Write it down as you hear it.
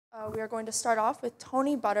we are going to start off with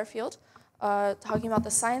Tony Butterfield talking about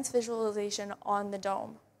the science visualization on the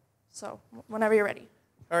dome. So whenever you're ready.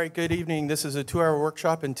 All right, good evening. This is a 2-hour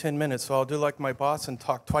workshop in 10 minutes, so I'll do like my boss and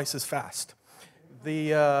talk twice as fast.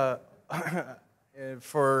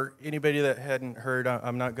 For anybody that hadn't heard,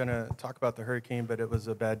 I'm not going to talk about the hurricane, but it was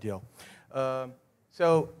a bad deal.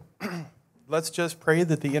 So let's just pray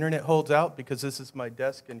that the internet holds out, because this is my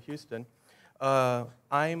desk in Houston.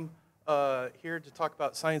 I'm here to talk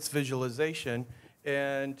about science visualization,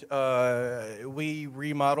 and we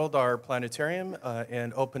remodeled our planetarium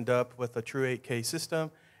and opened up with a true 8K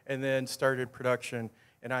system, and then started production.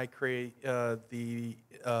 And I create the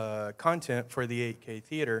content for the 8K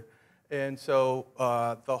theater. And so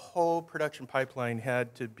the whole production pipeline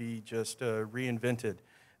had to be just reinvented,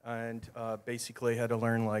 and basically had to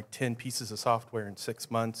learn like 10 pieces of software in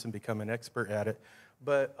 6 months and become an expert at it.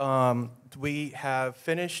 But we have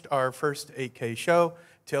finished our first 8K show,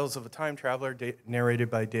 Tales of a Time Traveler, narrated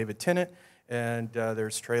by David Tennant, and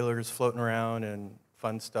there's trailers floating around and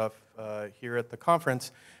fun stuff here at the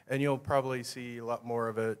conference, and you'll probably see a lot more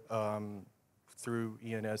of it through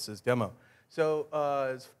ENS's demo. So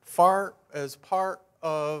as part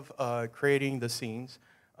of creating the scenes,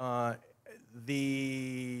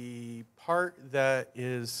 the part that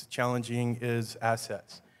is challenging is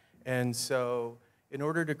assets. And so in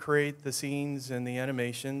order to create the scenes and the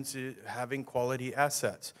animations, having quality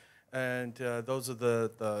assets. And those are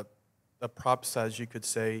the props, as you could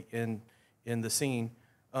say, in the scene.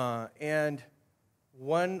 And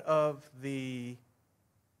one of the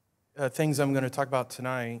things I'm going to talk about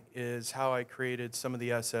tonight is how I created some of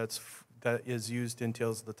the assets that is used in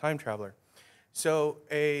Tales of the Time Traveler. So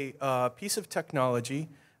a piece of technology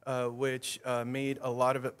which made a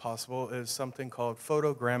lot of it possible is something called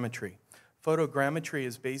photogrammetry. Photogrammetry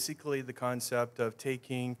is basically the concept of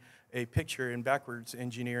taking a picture and backwards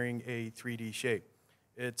engineering a 3D shape.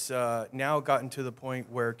 It's now gotten to the point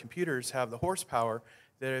where computers have the horsepower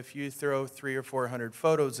that if you throw 300 or 400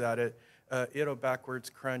 photos at it, it'll backwards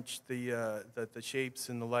crunch the shapes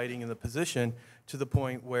and the lighting and the position to the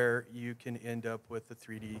point where you can end up with a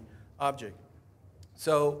 3D object.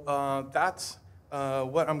 So that's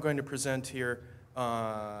what I'm going to present here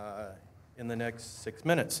in the next 6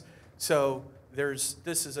 minutes. So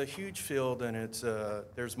this is a huge field, and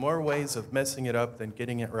there's more ways of messing it up than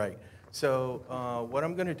getting it right. So what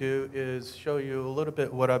I'm going to do is show you a little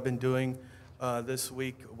bit what I've been doing this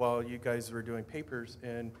week while you guys were doing papers,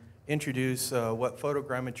 and introduce what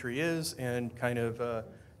photogrammetry is, and kind of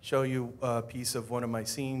show you a piece of one of my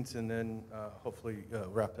scenes, and then hopefully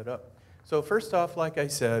wrap it up. So first off, like I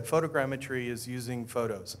said, photogrammetry is using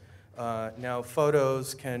photos. Now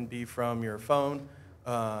photos can be from your phone,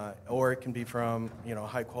 or it can be from a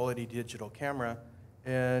high-quality digital camera.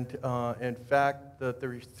 And in fact, the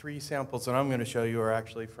 3 samples that I'm going to show you are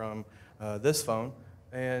actually from this phone.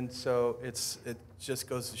 And so it just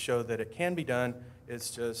goes to show that it can be done. It's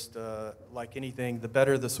just like anything, the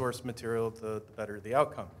better the source material, the better the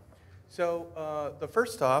outcome. So the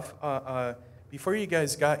first off, before you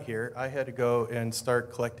guys got here, I had to go and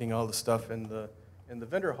start collecting all the stuff in the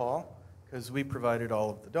vendor hall, because we provided all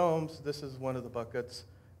of the domes. This is one of the buckets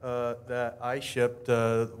that I shipped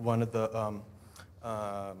one of the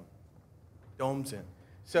domes in.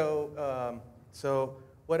 So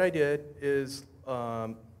what I did is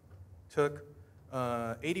took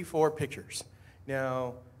 84 pictures.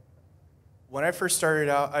 Now, when I first started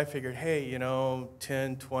out, I figured, hey,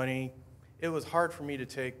 10, 20. It was hard for me to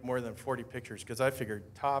take more than 40 pictures, because I figured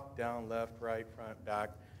top, down, left, right, front, back.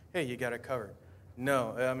 Hey, you got it covered.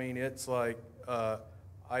 No, I mean, it's like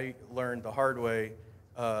I learned the hard way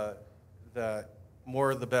that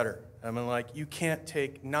more the better. I mean, like, you can't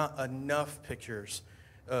take not enough pictures.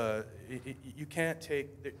 You can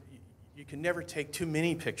never take too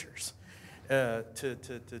many pictures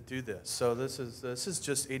to do this. So this is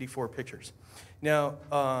just 84 pictures.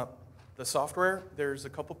 Now, the software, there's a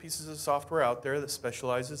couple pieces of software out there that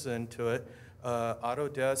specializes into it.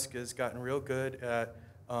 Autodesk has gotten real good at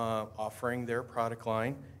offering their product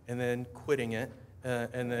line and then quitting it,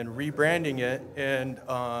 and then rebranding it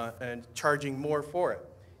and charging more for it.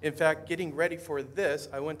 In fact, getting ready for this,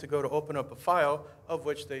 I went to go to open up a file of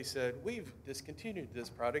which they said, we've discontinued this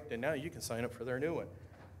product and now you can sign up for their new one.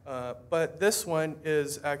 But this one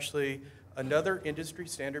is actually another industry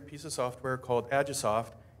standard piece of software called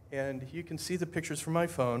Agisoft, and you can see the pictures from my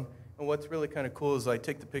phone. And what's really kind of cool is I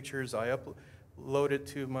take the pictures, I upload it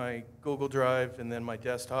to my Google Drive, and then my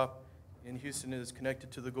desktop in Houston is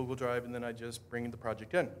connected to the Google Drive, and then I just bring the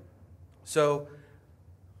project in. So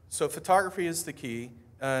photography is the key,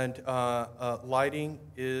 and lighting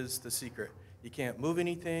is the secret. You can't move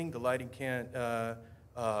anything. The lighting can't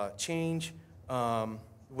change,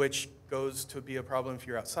 which goes to be a problem if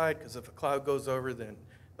you're outside, because if a cloud goes over, then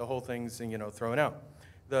the whole thing's thrown out.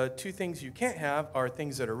 The two things you can't have are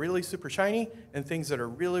things that are really super shiny and things that are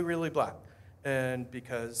really, really black, and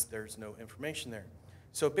because there's no information there.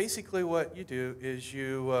 So basically what you do is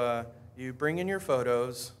you bring in your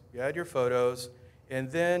photos, you add your photos,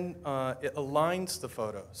 and then it aligns the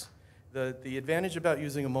photos. The advantage about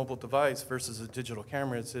using a mobile device versus a digital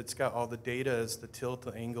camera is it's got all the data as the tilt,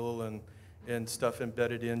 the angle, and stuff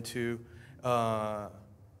embedded into the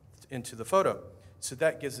photo. So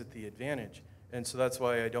that gives it the advantage. And so that's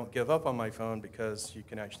why I don't give up on my phone, because you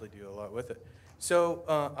can actually do a lot with it. So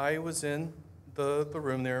I was in the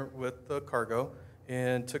room there with the cargo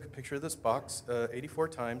and took a picture of this box 84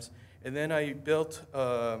 times. And then I built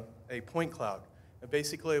a point cloud. And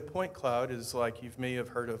basically, a point cloud is like, you may have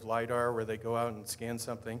heard of LiDAR, where they go out and scan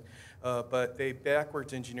something. But they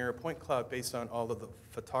backwards engineer a point cloud based on all of the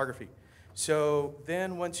photography. So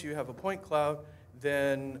then once you have a point cloud,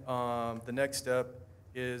 then the next step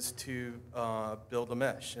is to build a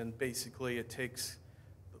mesh. And basically, it takes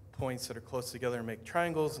the points that are close together and make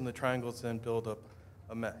triangles, and the triangles then build up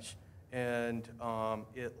a mesh. And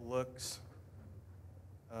it looks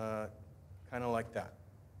kind of like that.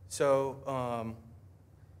 So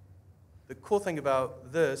the cool thing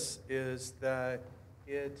about this is that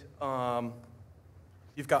you've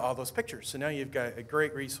got all those pictures. So now you've got a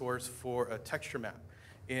great resource for a texture map.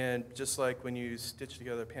 And just like when you stitch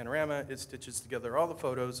together a panorama, it stitches together all the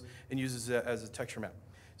photos and uses it as a texture map.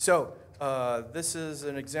 So this is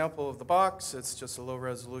an example of the box. It's just a low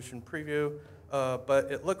resolution preview, but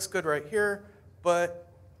it looks good right here, but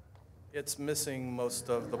it's missing most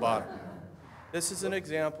of the bottom. This is an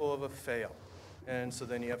example of a fail. And so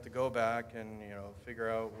then you have to go back and figure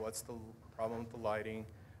out what's the problem with the lighting.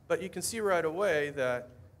 But you can see right away that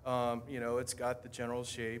it's got the general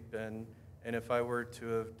shape, and if I were to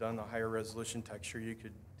have done the higher resolution texture, you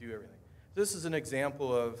could do everything. This is an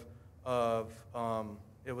example of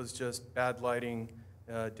it was just bad lighting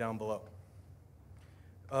down below.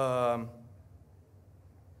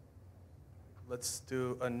 Let's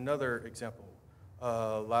do another example.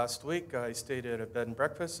 Last week, I stayed at a bed and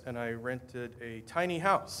breakfast, and I rented a tiny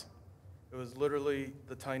house. It was literally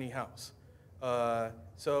the tiny house.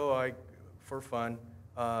 So I, for fun,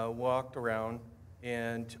 walked around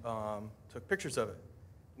and took pictures of it.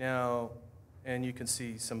 Now, and you can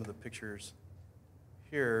see some of the pictures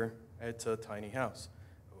here. It's a tiny house.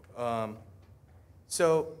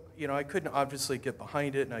 So, I couldn't obviously get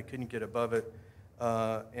behind it, and I couldn't get above it.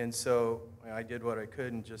 And so I did what I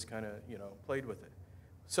could and just kind of, played with it.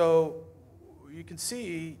 So you can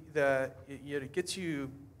see that it gets you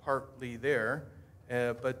partly there,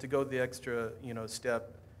 but to go the extra,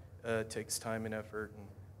 step takes time and effort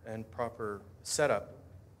and proper setup.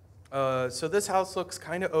 So this house looks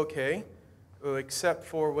kind of okay, except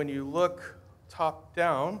for when you look top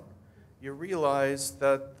down, you realize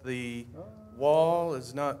that the wall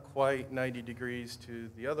is not quite 90 degrees to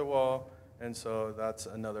the other wall, and so that's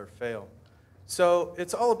another fail. So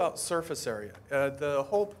it's all about surface area. The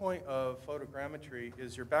whole point of photogrammetry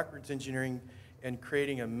is you're backwards engineering and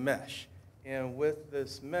creating a mesh. And with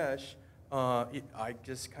this mesh, I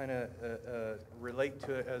just kind of relate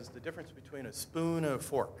to it as the difference between a spoon and a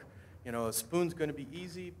fork. A spoon's going to be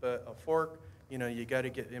easy, but a fork, you got to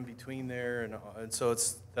get in between there, and so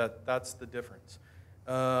that's the difference.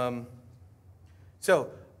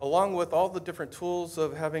 So along with all the different tools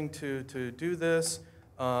of having to do this,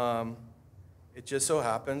 it just so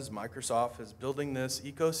happens Microsoft is building this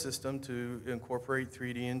ecosystem to incorporate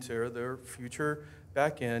 3D into their future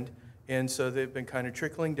backend, and so they've been kind of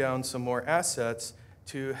trickling down some more assets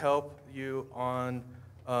to help you on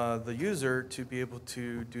the user to be able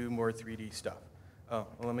to do more 3D stuff. Oh,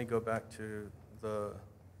 well, let me go back to the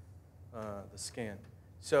scan.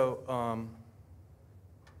 So, all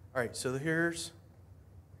right, so here's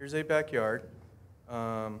a backyard.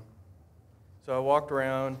 So I walked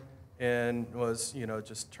around and was,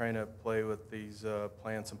 just trying to play with these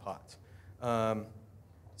plants and pots.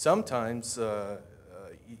 Sometimes, the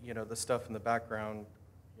stuff in the background,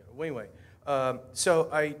 way. So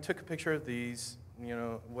I took a picture of these.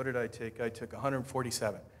 What did I take? I took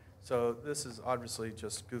 147. So this is obviously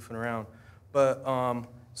just goofing around. But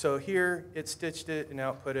so here it stitched it and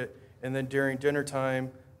output it, and then during dinner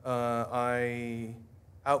time, I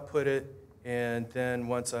output it, and then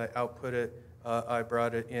once I output it, I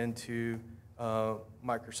brought it into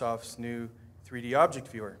Microsoft's new 3D object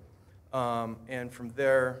viewer. And from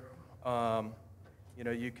there,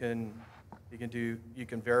 you can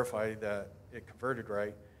verify that it converted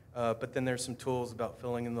right. But then there's some tools about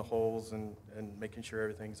filling in the holes and making sure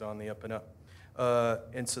everything's on the up and up.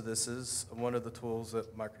 And so this is one of the tools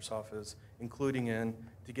that Microsoft is including in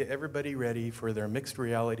to get everybody ready for their mixed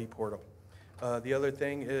reality portal. The other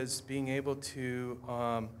thing is being able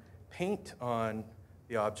to paint on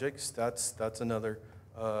the objects. That's another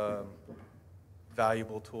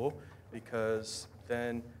valuable tool, because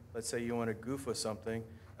then let's say you want to goof with something.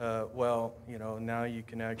 Well, now you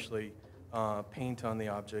can actually paint on the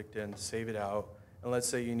object and save it out. And let's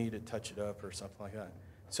say you need to touch it up or something like that.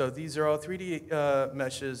 So these are all 3D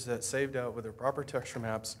meshes that saved out with their proper texture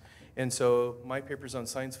maps. And so my paper's on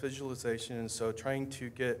science visualization, and so trying to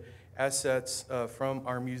get assets from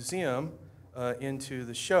our museum into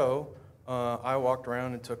the show, I walked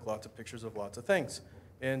around and took lots of pictures of lots of things.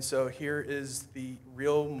 And so here is the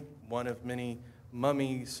real one of many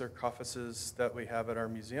mummy sarcophaguses that we have at our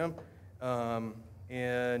museum.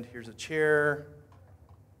 And here's a chair.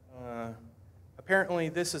 Apparently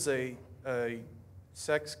this is a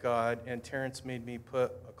sex god, and Terrence made me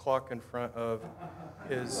put a clock in front of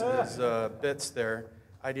his bits there.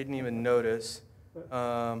 I didn't even notice.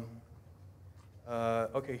 Okay,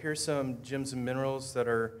 here's some gems and minerals that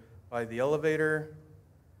are by the elevator.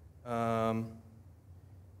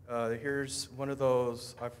 Here's one of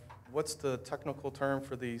those, what's the technical term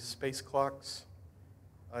for these space clocks?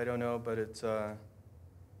 I don't know, but it's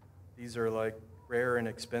these are like rare and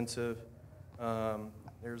expensive.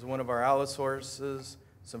 There's one of our Allosauruses,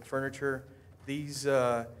 some furniture. These,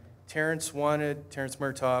 Terrence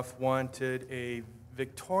Murtaugh wanted a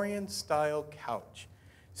Victorian-style couch.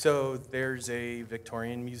 So there's a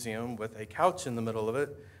Victorian museum with a couch in the middle of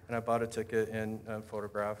it, and I bought a ticket and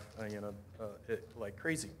photographed, it like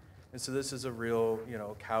crazy. And so this is a real,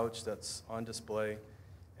 couch that's on display.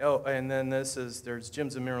 Oh, and then there's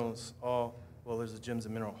gems and minerals there's a gems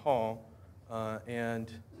and mineral hall,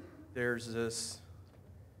 and there's this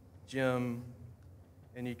gem,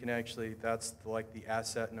 and you can actually, that's like the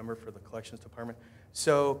asset number for the collections department.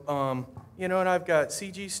 So, and I've got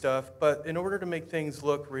CG stuff, but in order to make things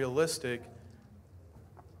look realistic,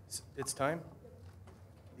 it's time?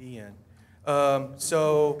 The end.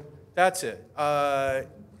 So that's it.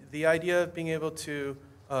 The idea of being able to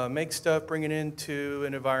make stuff, bring it into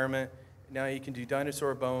an environment. Now you can do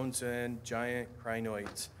dinosaur bones and giant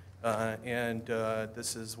crinoids. And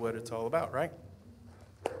this is what it's all about, right?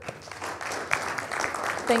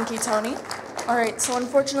 Thank you, Tony. All right, so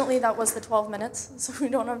unfortunately that was the 12 minutes, so we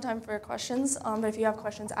don't have time for questions. But if you have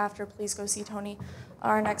questions after, please go see Tony.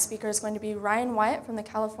 Our next speaker is going to be Ryan Wyatt from the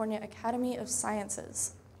California Academy of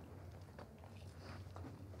Sciences.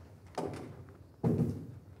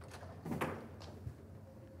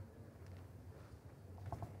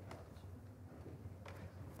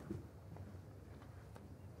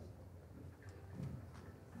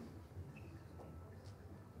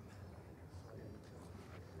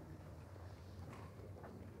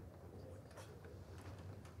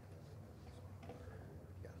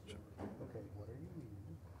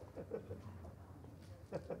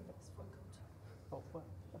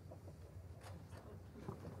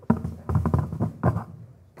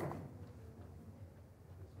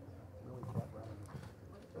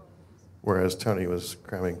 Whereas Tony was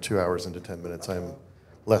cramming 2 hours into 10 minutes, I'm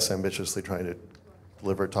less ambitiously trying to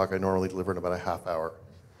deliver a talk I normally deliver in about a half hour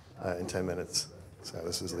in 10 minutes. So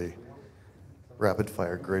this is the rapid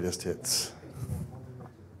fire greatest hits.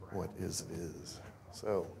 What is Viz?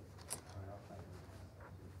 So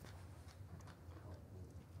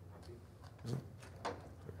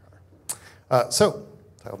title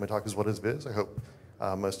of my talk is What is Viz? I hope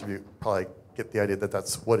most of you probably get the idea that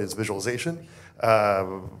that's what is visualization.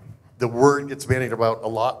 The word gets bandied about a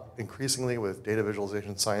lot increasingly with data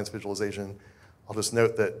visualization, science visualization. I'll just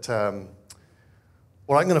note that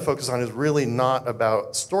what I'm going to focus on is really not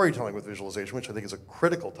about storytelling with visualization, which I think is a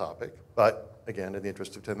critical topic, but again, in the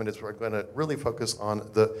interest of 10 minutes, we're going to really focus on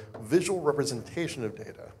the visual representation of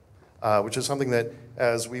data, which is something that,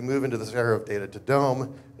 as we move into this era of data to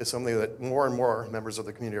dome, is something that more and more members of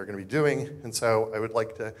the community are going to be doing. And so I would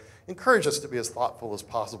like to encourage us to be as thoughtful as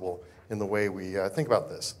possible in the way we think about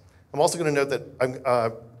this. I'm also going to note that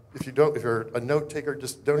if you're a note taker,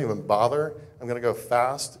 just don't even bother. I'm going to go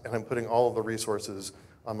fast, and I'm putting all of the resources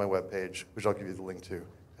on my webpage, which I'll give you the link to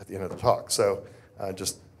at the end of the talk. So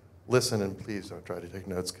just listen, and please don't try to take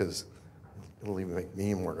notes, because it'll even make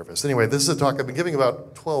me more nervous. Anyway, this is a talk I've been giving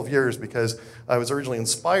about 12 years because I was originally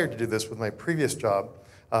inspired to do this with my previous job.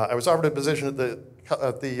 I was offered a position at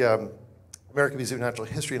the American Museum of Natural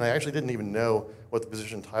History, and I actually didn't even know what the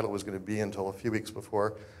position title was going to be until a few weeks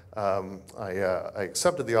before I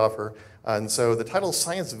accepted the offer. And so the title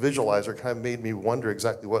Science Visualizer kind of made me wonder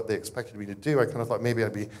exactly what they expected me to do. I kind of thought maybe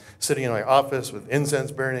I'd be sitting in my office with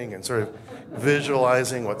incense burning and sort of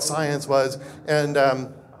visualizing what science was. And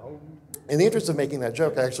in the interest of making that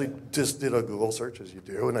joke, I actually just did a Google search, as you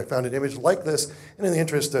do, and I found an image like this. And in the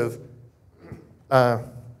interest of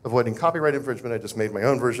avoiding copyright infringement, I just made my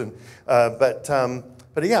own version. But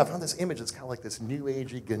yeah, I found this image that's kind of like this new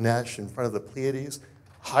agey Ganesh in front of the Pleiades,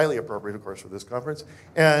 highly appropriate, of course, for this conference.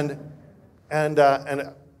 And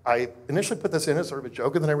I initially put this in as sort of a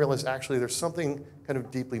joke, and then I realized actually there's something kind of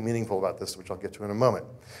deeply meaningful about this, which I'll get to in a moment.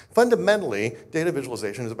 Fundamentally, data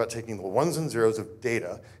visualization is about taking the ones and zeros of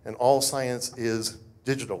data, and all science is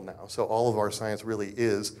digital now. So all of our science really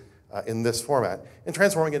is in this format, and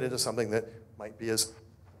transforming it into something that might be as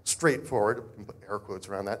straightforward, we can put air quotes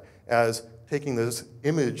around that, as taking this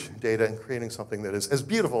image data and creating something that is as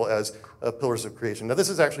beautiful as Pillars of Creation. Now, this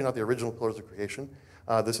is actually not the original Pillars of Creation.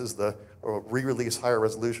 This is the re-release higher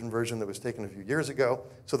resolution version that was taken a few years ago.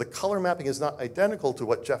 So the color mapping is not identical to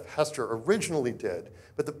what Jeff Hester originally did,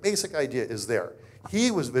 but the basic idea is there.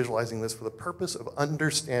 He was visualizing this for the purpose of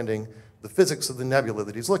understanding the physics of the nebula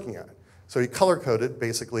that he's looking at. So he color-coded,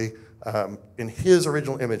 basically, in his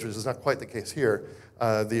original image, which is not quite the case here.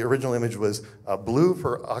 The original image was blue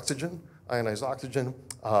for oxygen, ionized oxygen,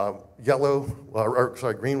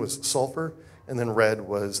 green was sulfur, and then red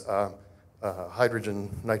was hydrogen,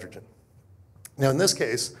 nitrogen. Now in this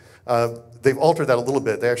case, they've altered that a little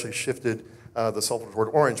bit. They actually shifted the sulfur toward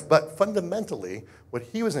orange, but fundamentally, what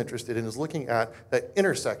he was interested in is looking at that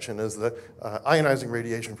intersection as the ionizing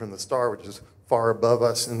radiation from the star, which is far above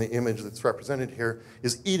us in the image that's represented here,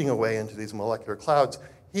 is eating away into these molecular clouds.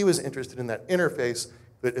 He was interested in that interface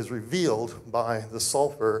that is revealed by the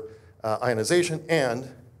sulfur ionization and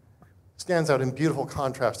stands out in beautiful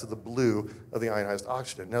contrast to the blue of the ionized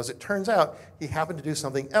oxygen. Now, as it turns out, he happened to do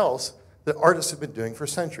something else that artists have been doing for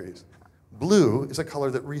centuries. Blue is a color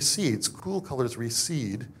that recedes. Cool colors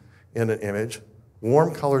recede in an image.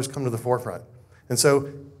 Warm colors come to the forefront. And so,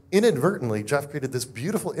 inadvertently, Jeff created this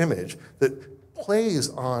beautiful image that plays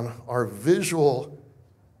on our visual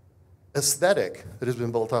aesthetic that has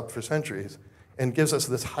been built up for centuries and gives us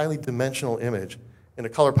this highly dimensional image in a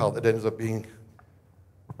color palette that ends up being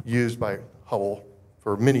used by Hubble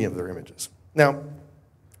for many of their images. Now,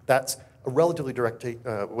 that's a relatively direct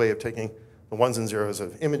way of taking the ones and zeros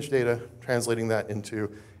of image data, translating that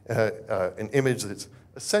into an image that's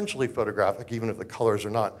essentially photographic, even if the colors are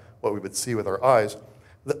not what we would see with our eyes.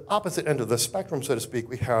 The opposite end of the spectrum, so to speak,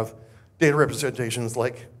 we have data representations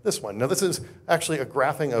like this one. Now, this is actually a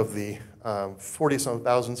graphing of the 40-some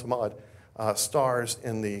thousand some odd stars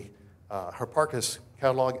in the Hipparchus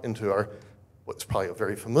catalog into our, what's probably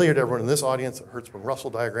very familiar to everyone in this audience, the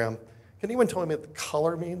Hertzsprung-Russell diagram. Can anyone tell me what the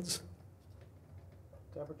color means?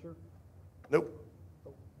 Temperature? Nope.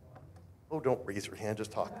 Oh, don't raise your hand,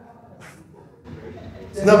 just talk.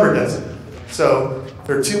 It's number density. So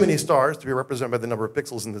there are too many stars to be represented by the number of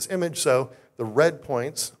pixels in this image, so the red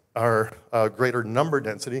points are greater number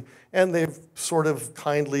density, and they've sort of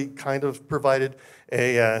kindly provided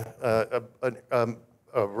a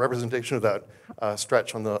representation of that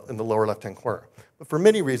stretch in the lower left-hand corner. But for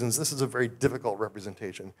many reasons, this is a very difficult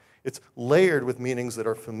representation. It's layered with meanings that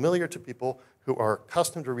are familiar to people who are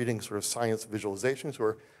accustomed to reading sort of science visualizations, who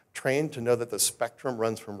are trained to know that the spectrum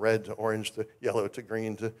runs from red to orange to yellow to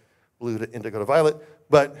green to blue to indigo to violet,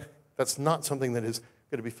 but that's not something that is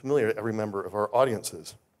going to be familiar to every member of our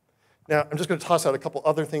audiences. Now, I'm just going to toss out a couple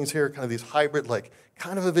other things here, kind of these hybrid, like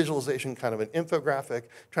kind of a visualization, kind of an infographic,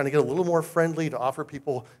 trying to get a little more friendly to offer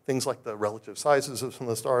people things like the relative sizes of some of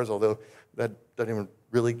the stars, although that doesn't even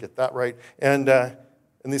really get that right. And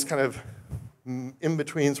these kind of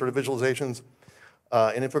in-between sort of visualizations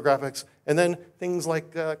and infographics. And then things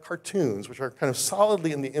like cartoons, which are kind of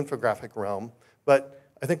solidly in the infographic realm. But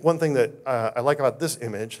I think one thing that I like about this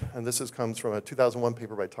image, and this comes from a 2001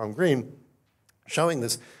 paper by Tom Green, showing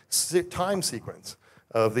this time sequence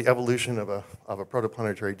of the evolution of a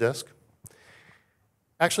protoplanetary disk,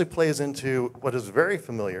 actually plays into what is very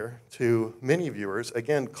familiar to many viewers,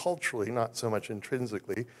 again, culturally, not so much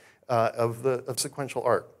intrinsically, of sequential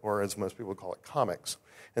art, or as most people call it, comics.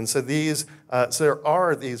 And so so there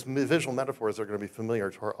are these visual metaphors that are going to be familiar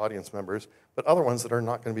to our audience members, but other ones that are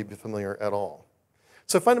not going to be familiar at all.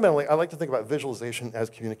 So fundamentally, I like to think about visualization as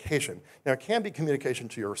communication. Now, it can be communication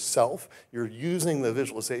to yourself. You're using the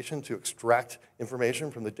visualization to extract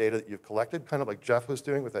information from the data that you've collected, kind of like Jeff was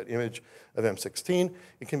doing with that image of M16.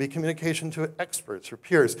 It can be communication to experts or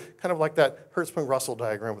peers, kind of like that Hertzsprung-Russell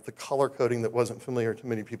diagram with the color coding that wasn't familiar to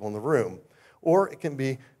many people in the room. Or it can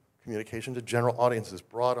be communication to general audiences,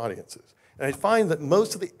 broad audiences. And I find that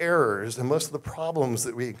most of the errors and most of the problems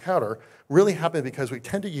that we encounter really happen because we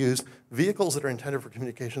tend to use vehicles that are intended for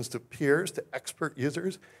communications to peers, to expert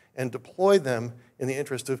users, and deploy them in the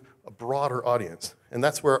interest of a broader audience. And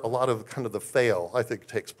that's where a lot of kind of the fail, I think,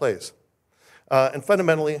 takes place. And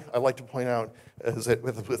fundamentally, I like to point out is that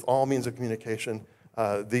with all means of communication,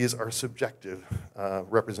 these are subjective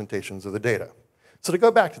representations of the data. So to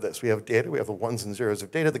go back to this, we have data, we have the ones and zeros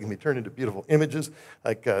of data that can be turned into beautiful images,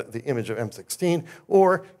 like the image of M16,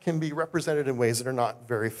 or can be represented in ways that are not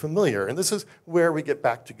very familiar. And this is where we get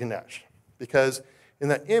back to Ganesh. Because in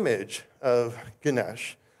that image of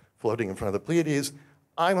Ganesh floating in front of the Pleiades,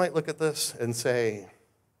 I might look at this and say,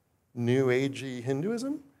 New Agey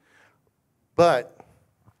Hinduism? But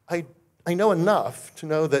I know enough to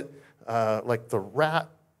know that like the rat,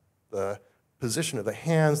 the position of the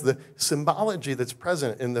hands, the symbology that's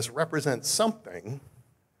present in this represents something.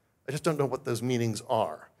 I just don't know what those meanings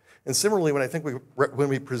are. And similarly, when I think when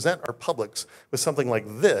we present our publics with something like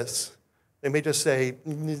this, they may just say,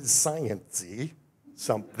 science-y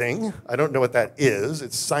something. I don't know what that is.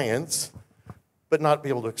 It's science, but not be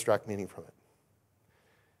able to extract meaning from it.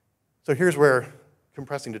 So here's where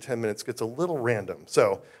compressing to 10 minutes gets a little random.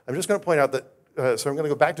 So I'm just going to point out that, so I'm going to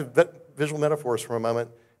go back to visual metaphors for a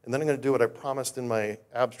moment, and then I'm going to do what I promised in my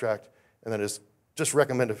abstract, and that is just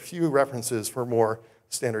recommend a few references for more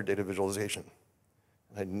standard data visualization.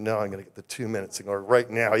 And I know I'm going to get the 2 minutes to go right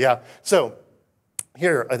now. Yeah, so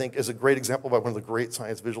here I think is a great example by one of the great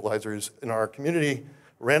science visualizers in our community,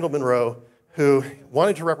 Randall Munro, who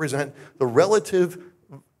wanted to represent the relative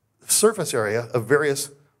surface area of various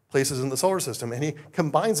places in the solar system, and he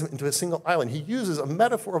combines them into a single island. He uses a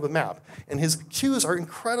metaphor of a map, and his cues are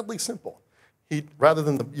incredibly simple. Rather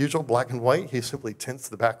than the usual black and white, he simply tints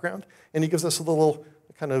the background, and he gives us a little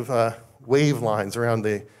kind of wave lines around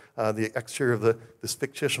the exterior of this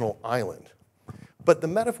fictional island. But the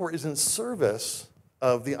metaphor is in service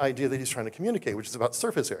of the idea that he's trying to communicate, which is about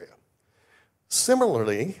surface area.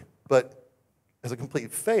 Similarly, but as a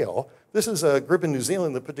complete fail, this is a group in New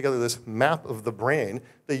Zealand that put together this map of the brain.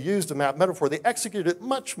 They used a map metaphor. They executed it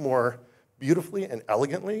much more beautifully and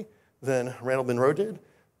elegantly than Randall Munro did,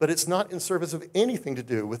 but it's not in service of anything to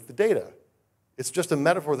do with the data. It's just a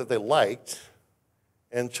metaphor that they liked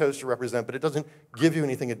and chose to represent, but it doesn't give you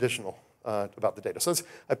anything additional about the data. So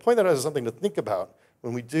I point that out as something to think about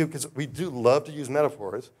when we do, because we do love to use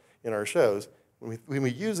metaphors in our shows. When we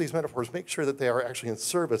use these metaphors, make sure that they are actually in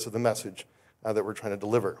service of the message that we're trying to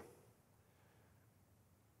deliver.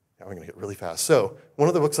 Now I'm going to get really fast. So one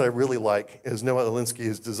of the books that I really like is Noah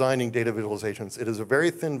Alinsky's Designing Data Visualizations. It is a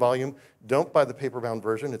very thin volume. Don't buy the paper-bound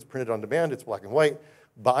version. It's printed on demand. It's black and white.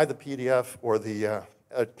 Buy the PDF or the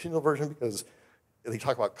Kindle version because they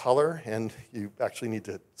talk about color, and you actually need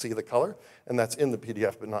to see the color, and that's in the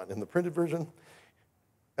PDF but not in the printed version.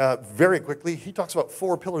 Very quickly, he talks about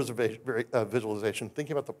 4 pillars of visualization,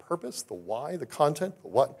 thinking about the purpose, the why, the content, the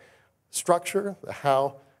what, structure, the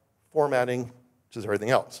how, formatting, which is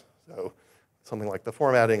everything else. So something like the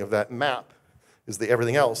formatting of that map is the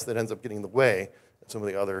everything else that ends up getting in the way of some of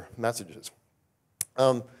the other messages.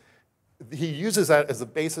 He uses that as the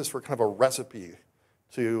basis for kind of a recipe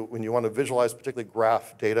to when you want to visualize particularly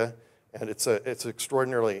graph data, and it's an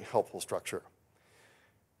extraordinarily helpful structure.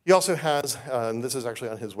 He also has, and this is actually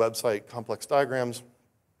on his website, Complex Diagrams,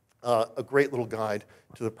 a great little guide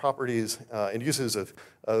to the properties and uses of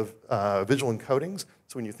visual encodings.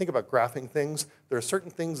 So when you think about graphing things, there are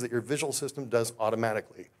certain things that your visual system does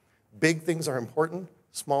automatically. Big things are important,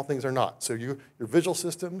 small things are not. So your visual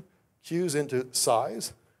system cues into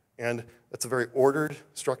size, and that's a very ordered,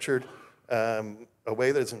 structured a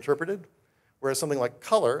way that it's interpreted. Whereas something like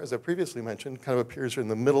color, as I previously mentioned, kind of appears in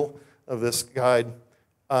the middle of this guide,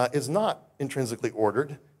 is not intrinsically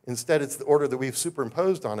ordered. Instead, it's the order that we've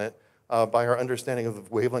superimposed on it by our understanding of the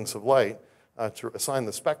wavelengths of light to assign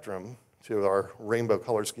the spectrum to our rainbow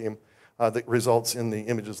color scheme that results in the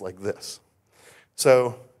images like this.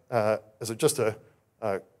 So as just a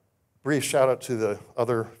brief shout out to the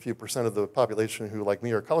other few percent of the population who, like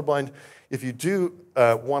me, are colorblind, if you do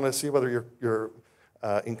want to see whether your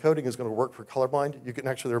encoding is going to work for colorblind, you can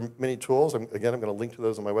actually, there are many tools, again, I'm going to link to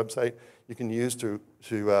those on my website, you can use to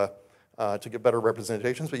get better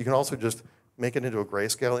representations, but you can also just make it into a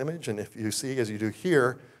grayscale image, and if you see, as you do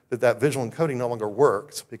here, that visual encoding no longer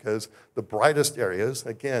works because the brightest areas,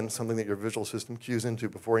 again, something that your visual system cues into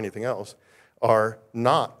before anything else, are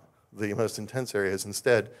not the most intense areas.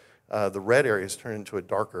 Instead, the red areas turn into a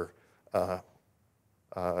darker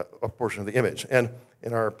a portion of the image. And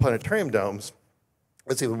in our planetarium domes,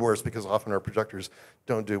 it's even worse because often our projectors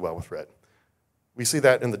don't do well with red. We see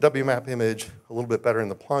that in the WMAP image, a little bit better in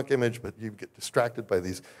the Planck image, but you get distracted by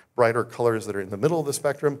these brighter colors that are in the middle of the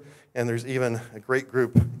spectrum. And there's even a great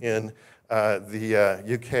group in the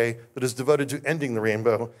UK that is devoted to ending the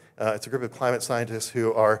rainbow. It's a group of climate scientists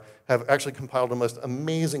who have actually compiled a most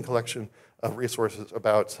amazing collection of resources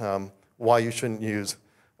about why you shouldn't use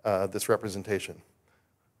this representation.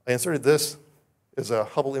 I inserted this as a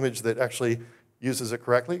Hubble image that actually uses it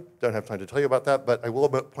correctly. Don't have time to tell you about that, but I will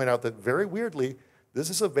point out that very weirdly, this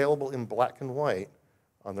is available in black and white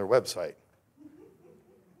on their website,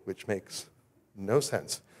 which makes no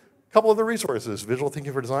sense. A couple of the resources, Visual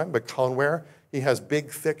Thinking for Design by Colin Ware. He has big,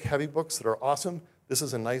 thick, heavy books that are awesome. This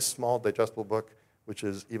is a nice, small, digestible book, which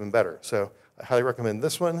is even better. So I highly recommend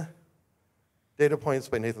this one. Data Points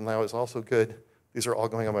by Nathan Lau is also good. These are all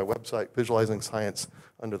going on my website, Visualizing Science,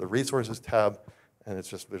 under the Resources tab, and it's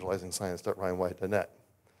just visualizingscience.ryanwhite.net.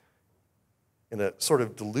 In a sort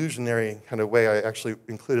of delusionary kind of way, I actually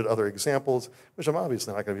included other examples, which I'm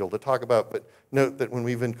obviously not going to be able to talk about, but note that when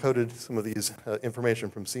we've encoded some of these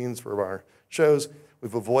information from scenes for our shows,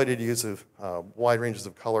 we've avoided use of wide ranges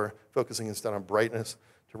of color, focusing instead on brightness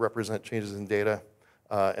to represent changes in data,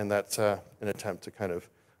 and that's an attempt to kind of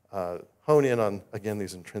hone in on, again,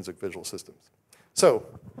 these intrinsic visual systems. So,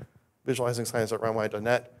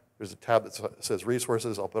 visualizingscience.ryanwhite.net, there's a tab that says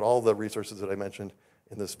resources. I'll put all the resources that I mentioned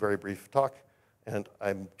in this very brief talk, and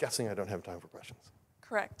I'm guessing I don't have time for questions.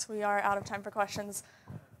 Correct. We are out of time for questions.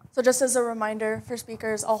 So just as a reminder for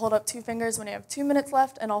speakers, I'll hold up 2 fingers when you have 2 minutes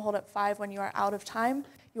left, and I'll hold up 5 when you are out of time.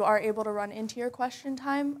 You are able to run into your question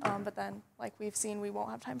time, but then, like we've seen, we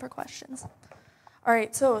won't have time for questions. All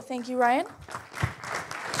right, so thank you, Ryan.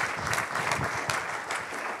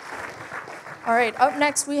 All right, up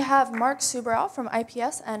next we have Mark Subarow from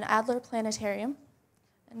IPS and Adler Planetarium.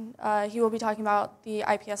 And he will be talking about the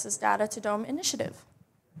IPS's Data to Dome initiative.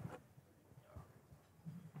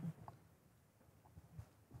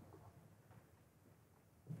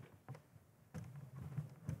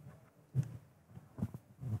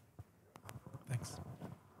 Thanks.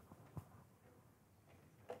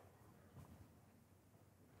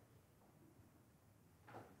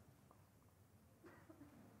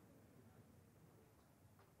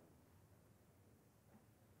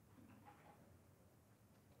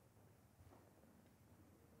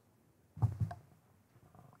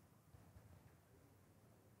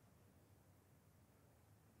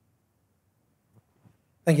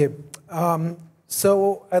 Thank you.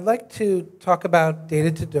 So I'd like to talk about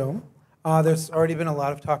data to dome. There's already been a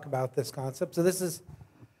lot of talk about this concept. So this is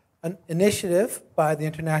an initiative by the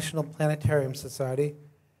International Planetarium Society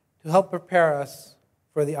to help prepare us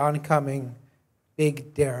for the oncoming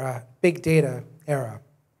big data era.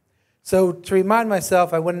 So to remind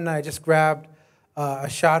myself, I went and I just grabbed a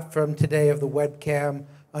shot from today of the webcam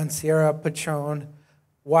on Sierra Patron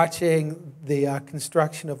watching the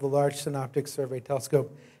construction of the Large Synoptic Survey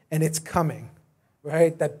Telescope, and it's coming,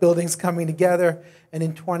 right? That building's coming together, and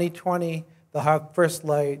in 2020, they'll have first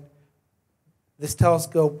light. This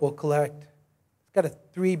telescope will collect, it's got a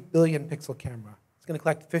 3 billion pixel camera. It's going to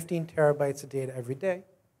collect 15 terabytes of data every day.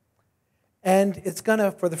 And it's going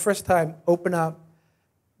to, for the first time, open up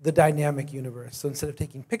the dynamic universe. So instead of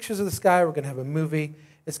taking pictures of the sky, we're going to have a movie.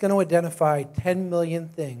 It's going to identify 10 million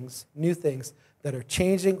things, new things, that are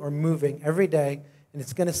changing or moving every day, and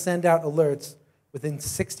it's going to send out alerts within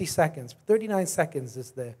 60 seconds. 39 seconds is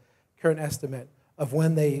the current estimate of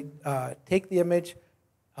when they take the image.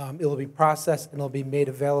 It will be processed, and it will be made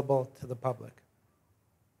available to the public.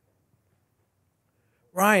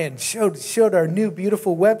 Ryan showed our new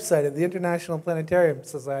beautiful website of the International Planetarium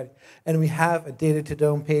Society, and we have a Data to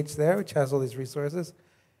Dome page there, which has all these resources.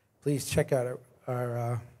 Please check out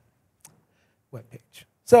our webpage.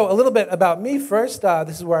 So a little bit about me first.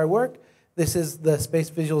 This is where I work. This is the Space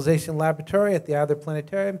Visualization Laboratory at the Adler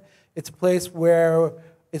Planetarium. It's a place where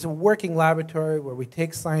it's a working laboratory where we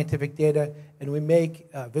take scientific data and we make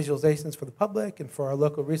visualizations for the public and for our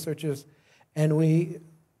local researchers, and we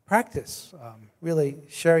practice really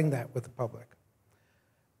sharing that with the public.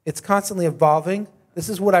 It's constantly evolving. This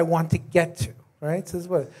is what I want to get to, right?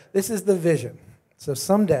 This is the vision. So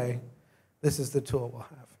someday, this is the tool we'll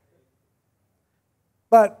have.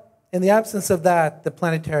 But in the absence of that, the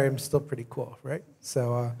planetarium is still pretty cool, right?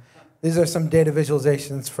 So these are some data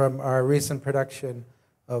visualizations from our recent production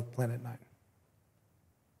of Planet 9.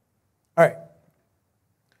 All right.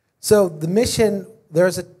 So the mission,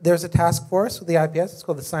 there's a task force with the IPS. It's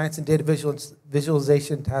called the Science and Data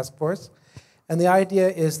Visualization Task Force. And the idea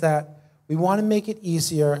is that we want to make it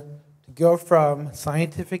easier to go from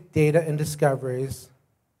scientific data and discoveries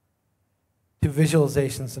to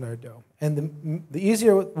visualizations in our dome. And the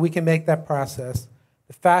easier we can make that process,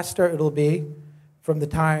 the faster it'll be from the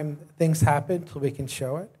time things happen till we can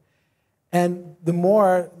show it. And the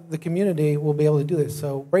more the community will be able to do this.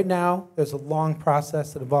 So right now, there's a long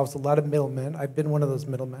process that involves a lot of middlemen. I've been one of those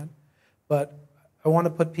middlemen. But I want to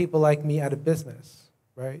put people like me out of business,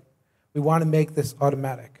 right? We want to make this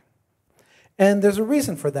automatic. And there's a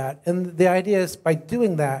reason for that. And the idea is by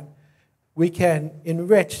doing that, we can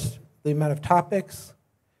enrich the amount of topics,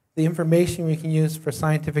 the information we can use for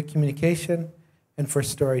scientific communication, and for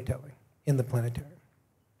storytelling in the planetarium.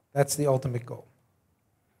 That's the ultimate goal.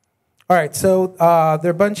 All right, so there are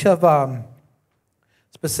a bunch of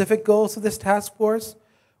specific goals of this task force,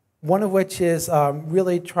 one of which is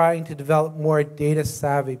really trying to develop more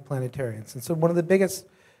data-savvy planetarians. And so one of the biggest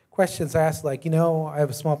questions I ask, like, I have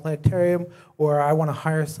a small planetarium, or I want to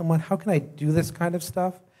hire someone, how can I do this kind of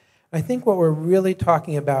stuff? And I think what we're really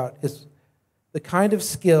talking about is the kind of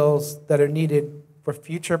skills that are needed for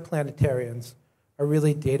future planetarians are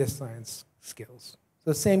really data science skills.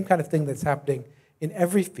 So the same kind of thing that's happening in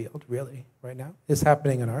every field, really, right now, is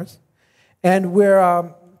happening in ours. And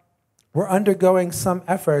we're undergoing some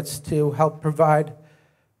efforts to help provide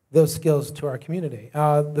those skills to our community.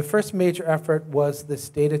 The first major effort was this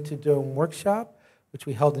Data to Dome workshop, which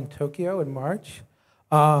we held in Tokyo in March.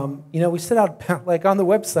 We set out, like on the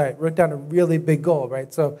website, wrote down a really big goal,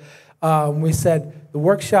 right? So we said the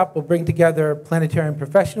workshop will bring together planetarium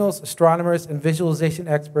professionals, astronomers, and visualization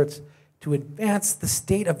experts to advance the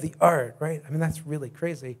state of the art, right? I mean, that's really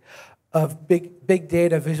crazy, of big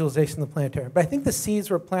data visualization in the planetarium. But I think the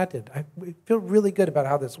seeds were planted. We feel really good about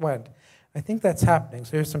how this went. I think that's happening.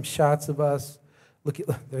 So here's some shots of us.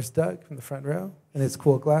 There's Doug from the front row in his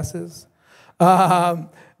cool glasses.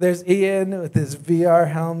 There's Ian with his VR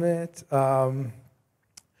helmet. And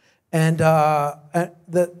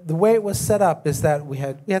the way it was set up is that we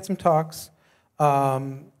had some talks.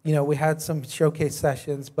 We had some showcase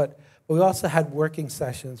sessions, but we also had working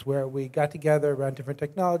sessions where we got together around different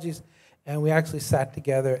technologies, and we actually sat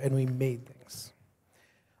together and we made things.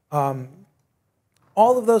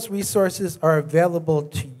 All of those resources are available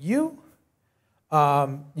to you.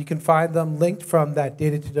 You can find them linked from that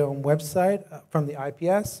Data to Dome website from the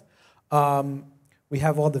IPS. We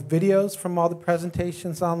have all the videos from all the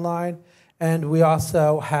presentations online, and we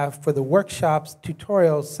also have, for the workshops,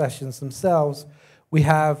 tutorial sessions themselves, we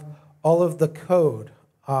have all of the code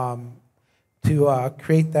to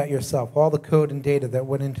create that yourself, all the code and data that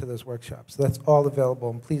went into those workshops. So that's all available,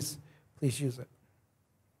 and please use it.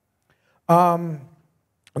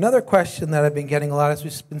 Another question that I've been getting a lot as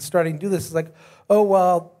we've been starting to do this is like, oh,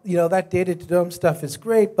 well, that Data to Dome stuff is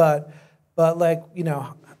great, but like,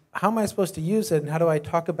 how am I supposed to use it, and how do I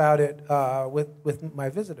talk about it with my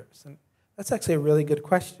visitors? And that's actually a really good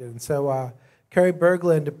question. So Carrie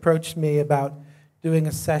Berglund approached me about doing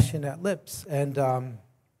a session at LIPS,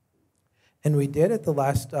 and we did at the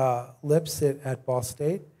last LIPS at Ball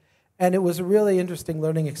State. And it was a really interesting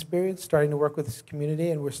learning experience, starting to work with this community,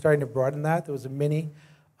 and we're starting to broaden that. There was a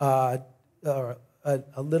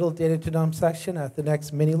little Data to Dome section at the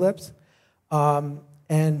next mini LIPS.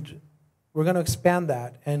 And we're going to expand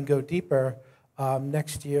that and go deeper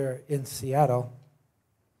next year in Seattle.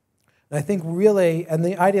 And I think really, and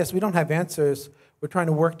the idea is we don't have answers. We're trying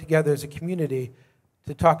to work together as a community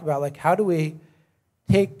to talk about, like, how do we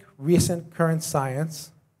take recent current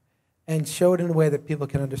science and show it in a way that people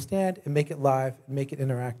can understand and make it live and make it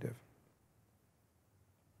interactive.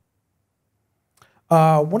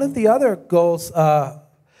 One of the other goals of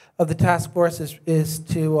the task force is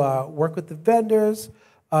to work with the vendors,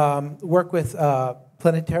 work with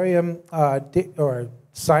planetarium or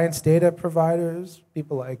science data providers,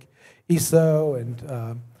 people like ESO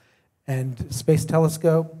and Space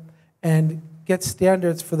Telescope, and get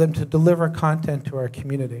standards for them to deliver content to our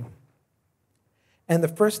community. And the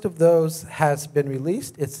first of those has been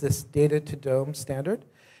released. It's this Data to Dome standard,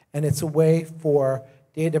 and it's a way for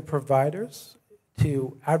data providers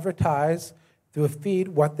to advertise through a feed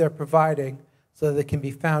what they're providing so that it can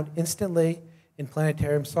be found instantly in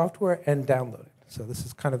Planetarium software and downloaded. So this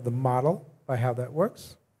is kind of the model by how that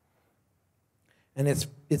works. And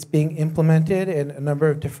it's being implemented in a number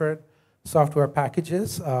of different software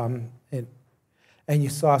packages. And you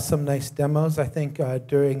saw some nice demos, I think,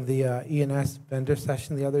 during the ENS vendor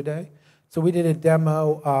session the other day. So we did a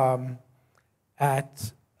demo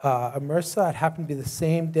at MRSA. It happened to be the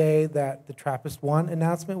same day that the TRAPPIST-1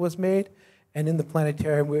 announcement was made. And in the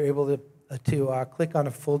planetarium, we were able to click on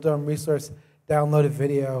a full dome resource, download a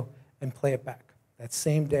video, and play it back that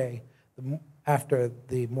same day after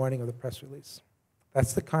the morning of the press release.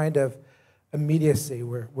 That's the kind of immediacy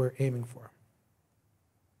we're aiming for.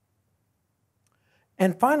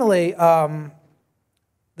 And finally,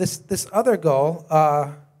 this other goal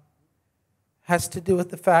has to do with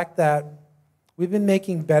the fact that we've been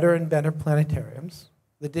making better and better planetariums.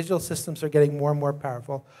 The digital systems are getting more and more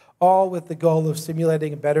powerful, all with the goal of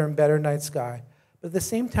simulating a better and better night sky. But at the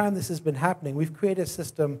same time this has been happening, we've created a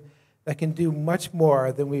system that can do much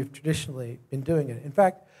more than we've traditionally been doing it. In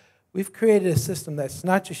fact, we've created a system that's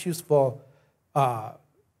not just useful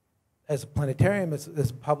as a planetarium, as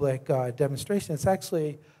a public demonstration. It's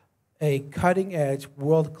actually a cutting-edge,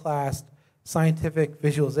 world-class scientific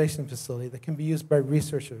visualization facility that can be used by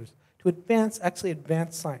researchers to advance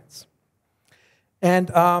science. And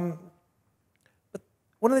but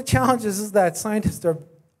one of the challenges is that scientists are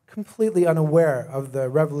completely unaware of the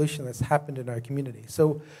revolution that's happened in our community.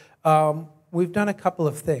 So we've done a couple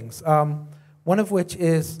of things. One of which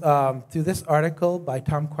is through this article by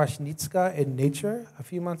Tom Kwasniewska in Nature a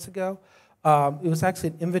few months ago. It was actually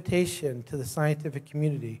an invitation to the scientific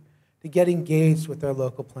community to get engaged with our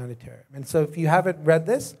local planetarium. And so if you haven't read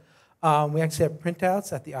this, we actually have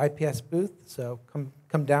printouts at the IPS booth, so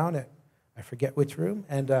come down at, I forget which room,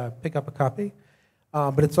 and pick up a copy.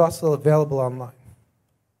 But it's also available online.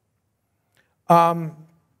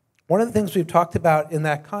 One of the things we've talked about in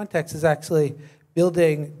that context is actually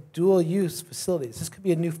building dual-use facilities. This could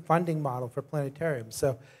be a new funding model for planetariums.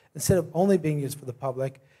 So instead of only being used for the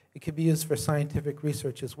public, it could be used for scientific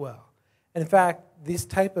research as well. And in fact, these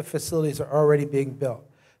type of facilities are already being built.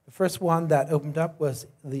 The first one that opened up was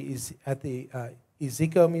at the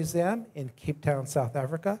Iziko Museum in Cape Town, South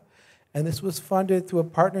Africa. And this was funded through a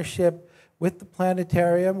partnership with the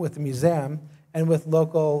planetarium, with the museum, and with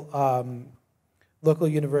local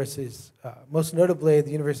universities, most notably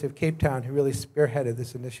the University of Cape Town, who really spearheaded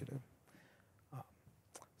this initiative.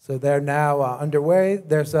 So they're now underway.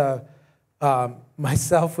 There's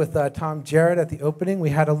myself with Tom Jarrett at the opening. We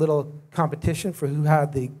had a little competition for who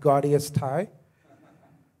had the gaudiest tie.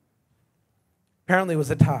 Apparently it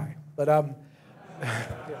was a tie, but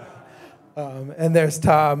and there's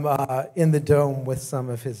Tom in the dome with some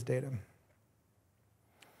of his data.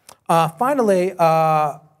 Finally,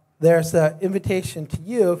 there's an invitation to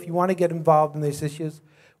you if you want to get involved in these issues.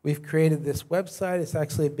 We've created this website. It's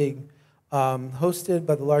actually being hosted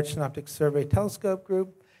by the Large Synoptic Survey Telescope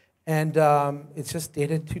Group. And it's just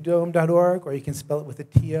data2dome.org, or you can spell it with a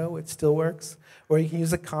T-O, it still works. Or you can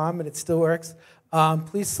use a com, and it still works.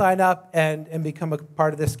 Please sign up and become a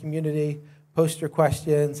part of this community. Post your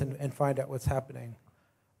questions and find out what's happening.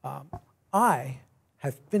 I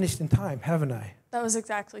have finished in time, haven't I? That was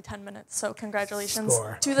exactly 10 minutes, so congratulations.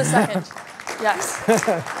 Score. To the second. Yes.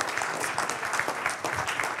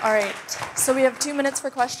 All right, so we have 2 minutes for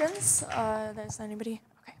questions. There's anybody?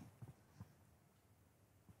 Okay.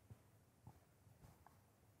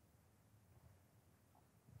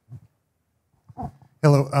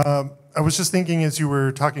 Hello. I was just thinking as you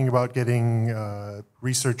were talking about getting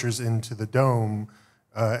researchers into the dome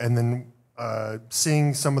and then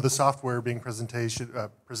seeing some of the software being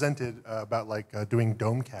presented about like doing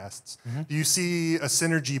dome casts. Mm-hmm. Do you see a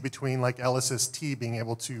synergy between like LSST being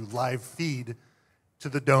able to live feed to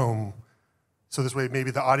the dome, so this way maybe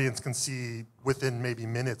the audience can see within maybe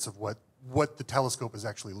minutes of what the telescope is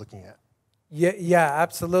actually looking at? Yeah,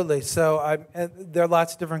 absolutely. So there are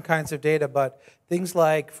lots of different kinds of data, but things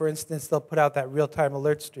like, for instance, they'll put out that real-time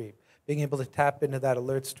alert stream, being able to tap into that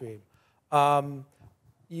alert stream.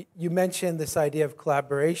 You mentioned this idea of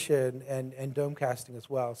collaboration and dome casting as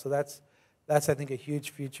well. So that's I think, a huge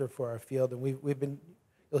future for our field. And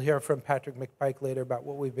you'll hear from Patrick McPike later about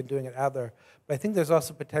what we've been doing at Adler. But I think there's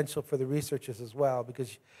also potential for the researchers as well,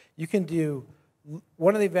 because you can do,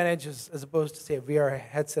 one of the advantages as opposed to, say, a VR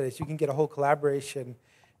headset is you can get a whole collaboration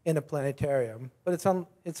in a planetarium. But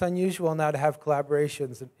it's unusual now to have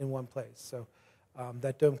collaborations in one place. So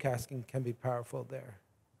that dome casting can be powerful there.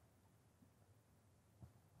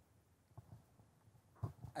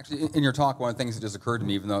 Actually, in your talk, one of the things that just occurred to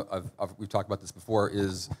me, even though we've talked about this before,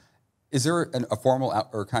 is there a formal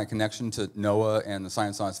or kind of connection to NOAA and the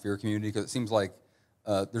Science on a Sphere community? Because it seems like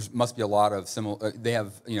there must be a lot of similar. They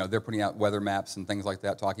have, they're putting out weather maps and things like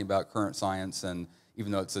that, talking about current science, and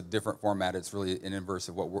even though it's a different format, it's really an inverse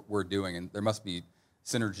of what we're doing, and there must be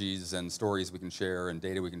synergies and stories we can share and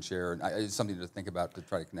data we can share. And it's something to think about to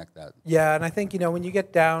try to connect that. Yeah, and I think, when you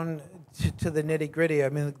get down to the nitty gritty, I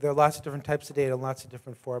mean, there are lots of different types of data and lots of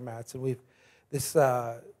different formats. And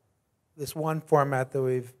this one format that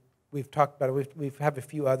we've talked about, we have a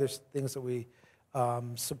few other things that we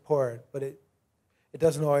support, but it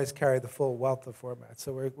doesn't always carry the full wealth of formats.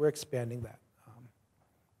 So we're expanding that.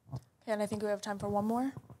 Okay, and I think we have time for one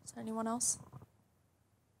more. Is there anyone else?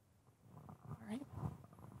 All right.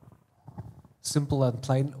 Simple and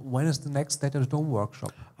plain. When is the next Data to Dome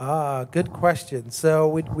workshop? Good question. So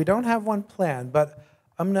we don't have one planned, but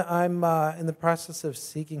I'm in the process of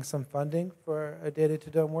seeking some funding for a Data to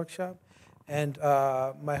Dome workshop, and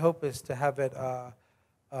my hope is to have it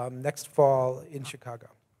next fall in Chicago.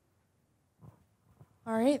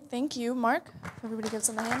 All right, thank you, Mark. Everybody gives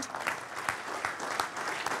him a hand.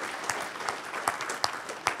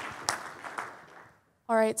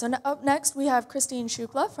 All right, so up next we have Christine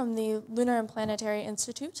Shukla from the Lunar and Planetary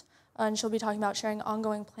Institute, and she'll be talking about sharing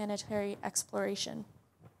ongoing planetary exploration.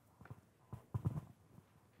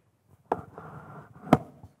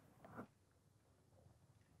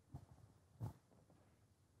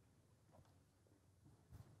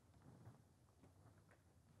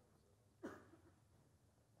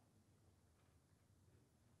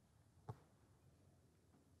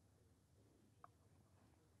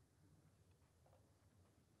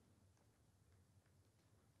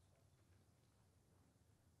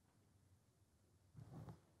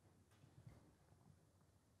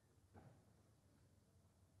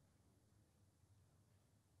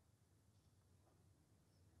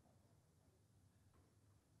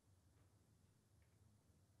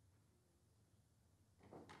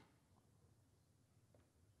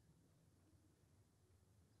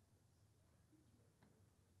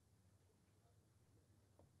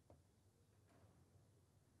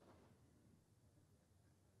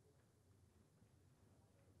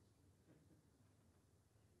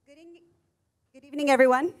 Good evening,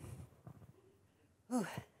 everyone. Ooh.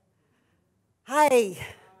 Hi.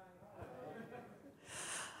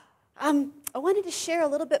 I wanted to share a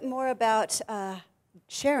little bit more about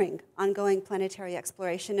sharing ongoing planetary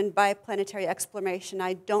exploration. And by planetary exploration,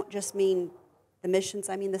 I don't just mean the missions,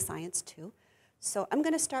 I mean the science too. So I'm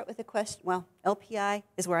going to start with a question. Well, LPI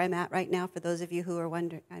is where I'm at right now, for those of you who are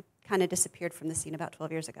wondering. I kind of disappeared from the scene about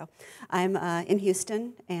 12 years ago. I'm in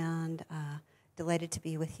Houston and delighted to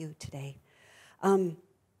be with you today.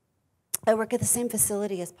 I work at the same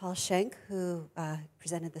facility as Paul Schenk, who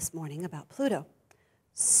presented this morning about Pluto.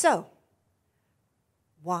 So,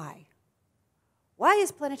 why? Why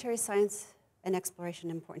is planetary science and exploration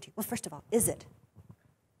important to you? Well, first of all, is it?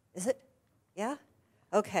 Is it? Yeah?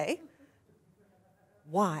 Okay.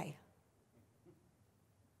 Why?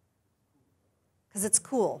 Because it's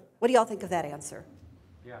cool. What do y'all think of that answer?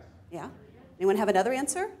 Yes. Yeah? Anyone have another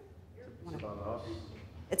answer? It's about us.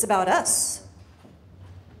 It's about us.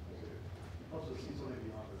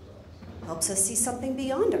 Helps us see something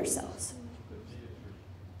beyond ourselves.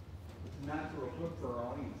 Natural hook for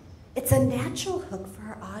our audience. It's a natural hook for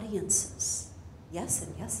our audiences. Yes,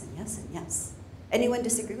 and yes, and yes, and yes. Anyone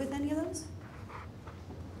disagree with any of those?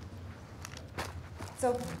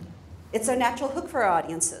 So, it's a natural hook for our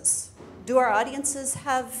audiences. Do our audiences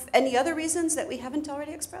have any other reasons that we haven't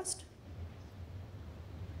already expressed?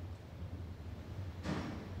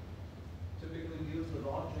 Typically deals with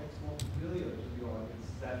objects more familiar to the audience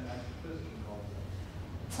than astrophysical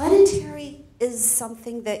concepts. Planetary is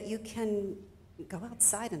something that you can go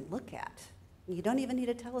outside and look at. You don't even need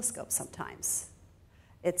a telescope sometimes.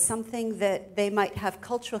 It's something that they might have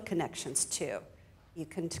cultural connections to. You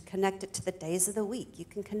can connect it to the days of the week. You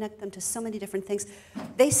can connect them to so many different things.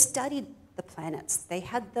 They studied the planets. They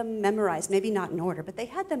had them memorized, maybe not in order, but they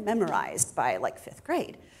had them memorized by like 5th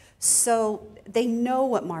grade. So they know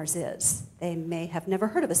what Mars is. They may have never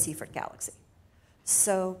heard of a Seyfert galaxy.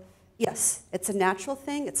 So yes, it's a natural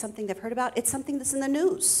thing. It's something they've heard about. It's something that's in the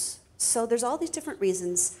news. So there's all these different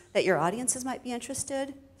reasons that your audiences might be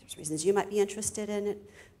interested. There's reasons you might be interested in it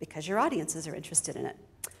because your audiences are interested in it.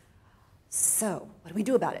 So what do we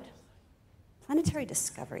do about it? Planetary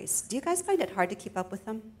discoveries. Do you guys find it hard to keep up with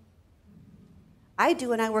them? I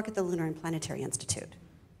do, and I work at the Lunar and Planetary Institute.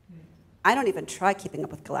 I don't even try keeping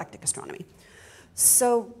up with galactic astronomy.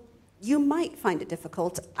 So you might find it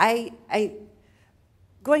difficult. I'm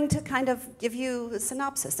going to kind of give you a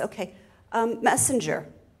synopsis. Okay, Messenger.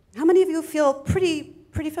 How many of you feel pretty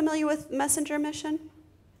familiar with Messenger mission?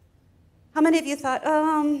 How many of you thought,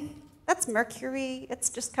 that's Mercury, it's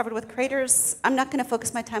just covered with craters. I'm not going to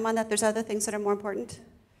focus my time on that. There's other things that are more important.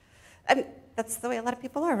 I mean, that's the way a lot of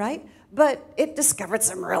people are, right? But it discovered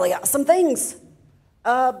some really awesome things.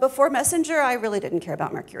 Before Messenger, I really didn't care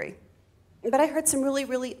about Mercury. But I heard some really,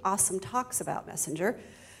 really awesome talks about Messenger.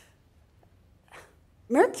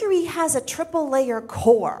 Mercury has a triple layer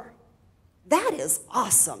core. That is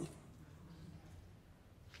awesome.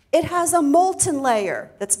 It has a molten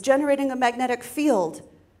layer that's generating a magnetic field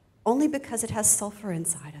only because it has sulfur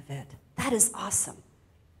inside of it. That is awesome.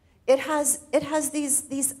 It has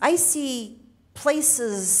these icy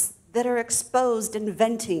places that are exposed and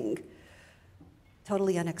venting.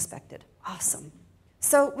 Totally unexpected. Awesome.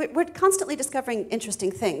 So we're constantly discovering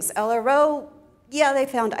interesting things. LRO, yeah, they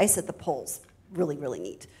found ice at the poles. Really, really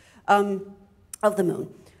neat. Of the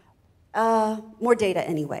moon. More data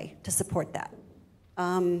anyway to support that.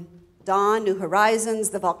 Dawn, New Horizons,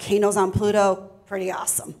 the volcanoes on Pluto, pretty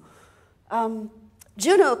awesome.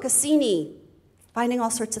 Juno, Cassini, finding all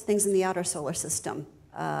sorts of things in the outer solar system.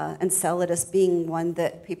 Enceladus being one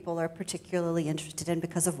that people are particularly interested in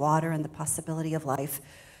because of water and the possibility of life.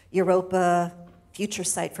 Europa, future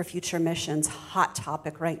site for future missions, hot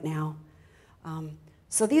topic right now.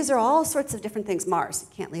 So these are all sorts of different things. Mars,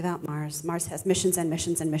 you can't leave out Mars. Mars has missions and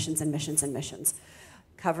missions and missions and missions and missions,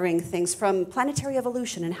 covering things from planetary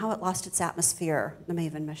evolution and how it lost its atmosphere, the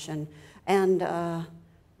MAVEN mission, and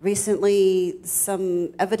recently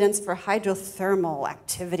some evidence for hydrothermal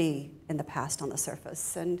activity in the past on the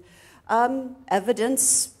surface, and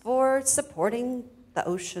evidence for supporting the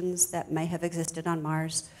oceans that may have existed on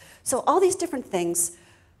Mars. So all these different things,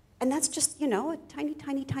 and that's just, you know, a tiny,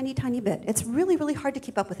 tiny, tiny, tiny bit. It's really, really hard to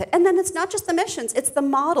keep up with it. And then it's not just the missions, it's the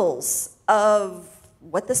models of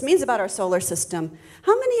what this means about our solar system.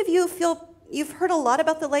 How many of you feel you've heard a lot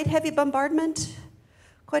about the late heavy bombardment?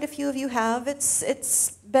 Quite a few of you have.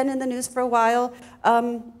 It's been in the news for a while.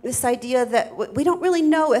 This idea that we don't really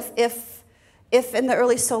know if in the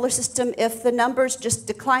early solar system, if the numbers just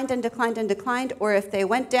declined and declined and declined, or if they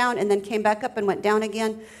went down and then came back up and went down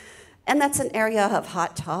again. And that's an area of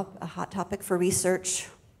a hot topic for research.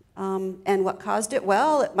 And what caused it?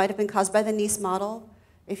 Well, it might have been caused by the Nice model.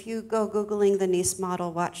 If you go Googling the Nice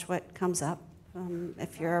model, watch what comes up,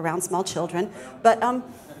 if you're around small children. But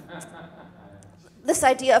this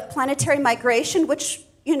idea of planetary migration, which,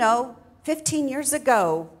 you know, 15 years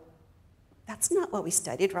ago, that's not what we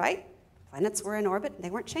studied, right? Planets were in orbit, and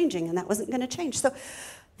they weren't changing, and that wasn't going to change. So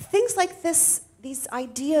things like this, these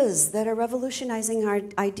ideas that are revolutionizing our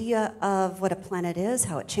idea of what a planet is,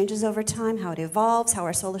 how it changes over time, how it evolves, how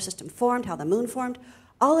our solar system formed, how the moon formed,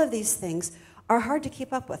 all of these things are hard to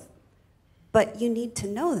keep up with. But you need to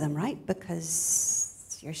know them, right? Because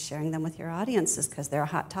you're sharing them with your audiences because they're a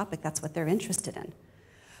hot topic. That's what they're interested in.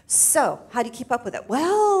 So how do you keep up with it?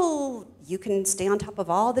 Well, you can stay on top of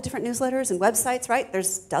all the different newsletters and websites, right?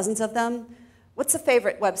 There's dozens of them. What's a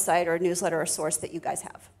favorite website or newsletter or source that you guys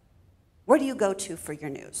have? Where do you go to for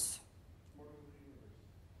your news?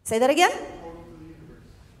 Say that again?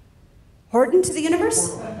 Horton to the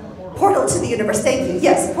universe? Portal to the universe, thank you.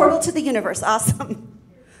 Yes, portal to the universe, awesome.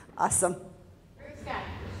 Awesome. Earth sky.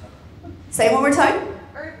 Say it one more time.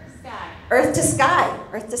 Earth to sky. Earth to sky.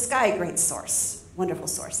 Earth to sky, great source. Wonderful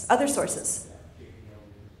source. Other sources?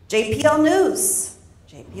 JPL News.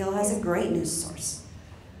 JPL has a great news source.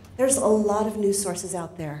 There's a lot of news sources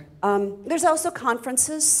out there. There's also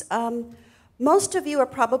conferences. Most of you are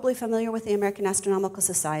probably familiar with the American Astronomical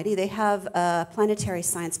Society. They have a planetary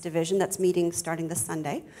science division that's meeting starting this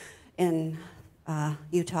Sunday in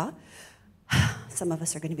Utah. Some of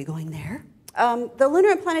us are going to be going there. The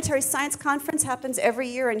Lunar and Planetary Science Conference happens every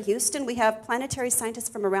year in Houston. We have planetary scientists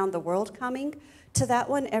from around the world coming to that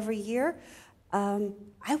one every year.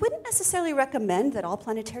 I wouldn't necessarily recommend that all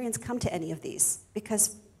planetarians come to any of these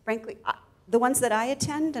because, frankly, the ones that I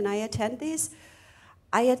attend, and I attend these,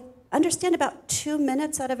 I understand about 2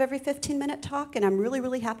 minutes out of every 15-minute talk, and I'm really,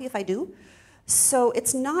 really happy if I do. So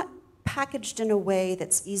it's not packaged in a way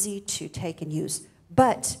that's easy to take and use.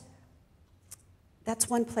 But that's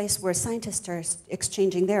one place where scientists are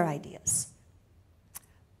exchanging their ideas.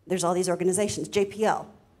 There's all these organizations, JPL,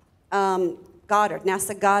 Goddard,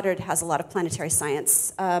 NASA Goddard has a lot of planetary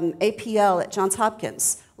science, APL at Johns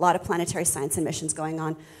Hopkins, a lot of planetary science and missions going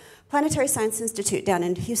on. Planetary Science Institute down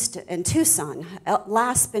in Houston, in Tucson,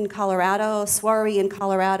 LASP in Colorado, SWARI in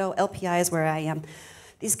Colorado, LPI is where I am.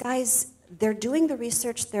 These guys, they're doing the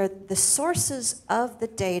research, they're the sources of the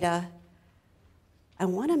data. I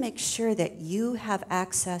want to make sure that you have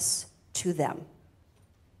access to them.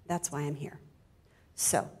 That's why I'm here.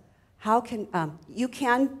 So, how can, you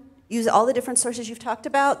can use all the different sources you've talked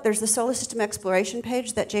about. There's the Solar System Exploration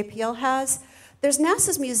page that JPL has. There's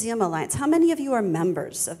NASA's Museum Alliance. How many of you are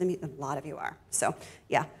members of the, a lot of you are. So,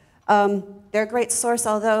 yeah. They're a great source,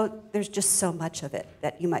 although there's just so much of it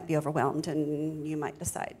that you might be overwhelmed and you might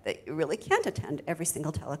decide that you really can't attend every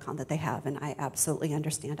single telecon that they have, and I absolutely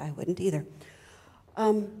understand. I wouldn't either.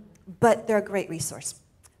 But they're a great resource.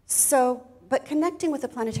 But connecting with a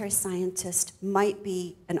planetary scientist might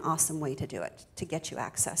be an awesome way to do it, to get you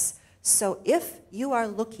access. So if you are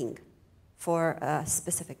looking for a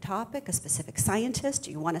specific topic, a specific scientist,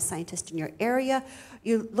 you want a scientist in your area,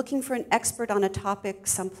 you're looking for an expert on a topic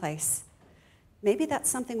someplace, maybe that's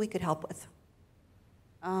something we could help with.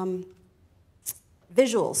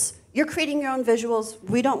 Visuals. You're creating your own visuals.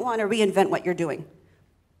 We don't want to reinvent what you're doing.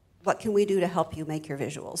 What can we do to help you make your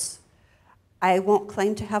visuals? I won't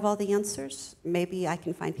claim to have all the answers. Maybe I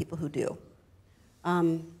can find people who do.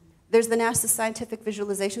 There's the NASA Scientific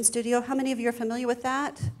Visualization Studio. How many of you are familiar with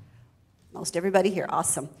that? Most everybody here.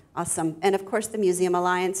 Awesome. Awesome. And of course, the Museum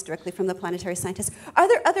Alliance, directly from the planetary scientists. Are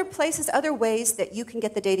there other places, other ways that you can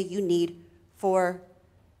get the data you need for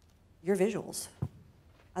your visuals?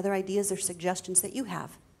 Other ideas or suggestions that you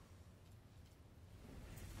have?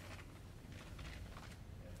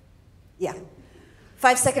 Yeah.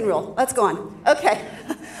 5-second rule. Let's go on. Okay.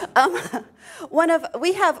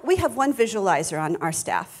 We have one visualizer on our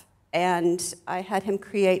staff, and I had him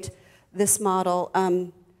create this model.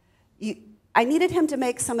 I needed him to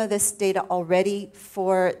make some of this data already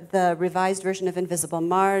for the revised version of Invisible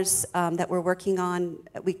Mars that we're working on.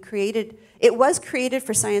 It was created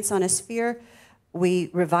for Science on a Sphere. We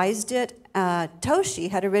revised it. Toshi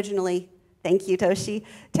had originally, thank you, Toshi,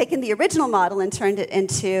 taken the original model and turned it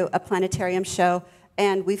into a planetarium show.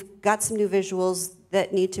 And we've got some new visuals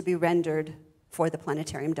that need to be rendered for the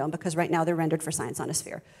planetarium dome, because right now they're rendered for Science on a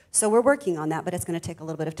Sphere. So we're working on that, but it's going to take a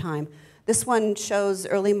little bit of time. This one shows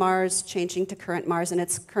early Mars changing to current Mars, and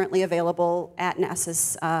it's currently available at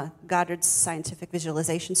NASA's Goddard Scientific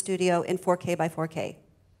Visualization Studio in 4K by 4K.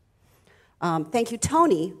 Thank you,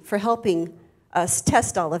 Tony, for helping us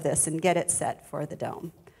test all of this and get it set for the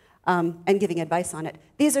dome. And giving advice on it.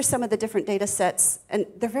 These are some of the different data sets, and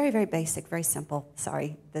they're very, very basic, very simple.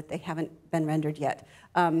 Sorry that they haven't been rendered yet.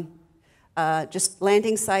 Just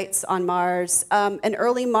landing sites on Mars, an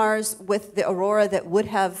early Mars with the aurora that would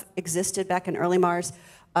have existed back in early Mars,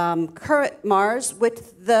 current Mars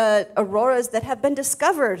with the auroras that have been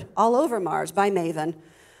discovered all over Mars by MAVEN,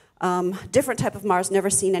 different type of Mars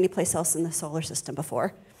never seen anyplace else in the solar system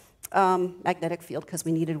before. Magnetic field, because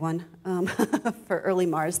we needed one for early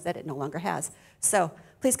Mars that it no longer has. So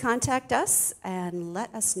please contact us and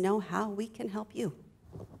let us know how we can help you.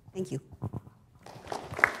 Thank you.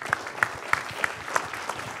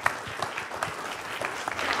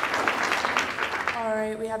 All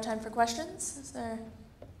right, we have time for questions. Is there?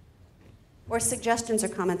 Or suggestions or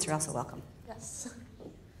comments are also welcome. Yes.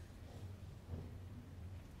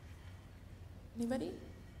 Anybody?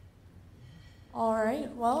 All right,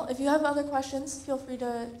 well, if you have other questions, feel free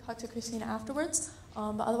to talk to Christina afterwards.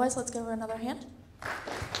 But otherwise, let's give her another hand.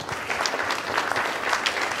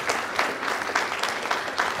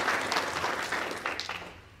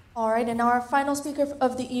 All right, and our final speaker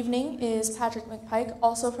of the evening is Patrick McPike,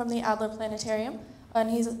 also from the Adler Planetarium. And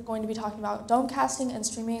he's going to be talking about dome casting and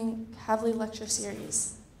streaming Kavli lecture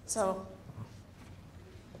series. So.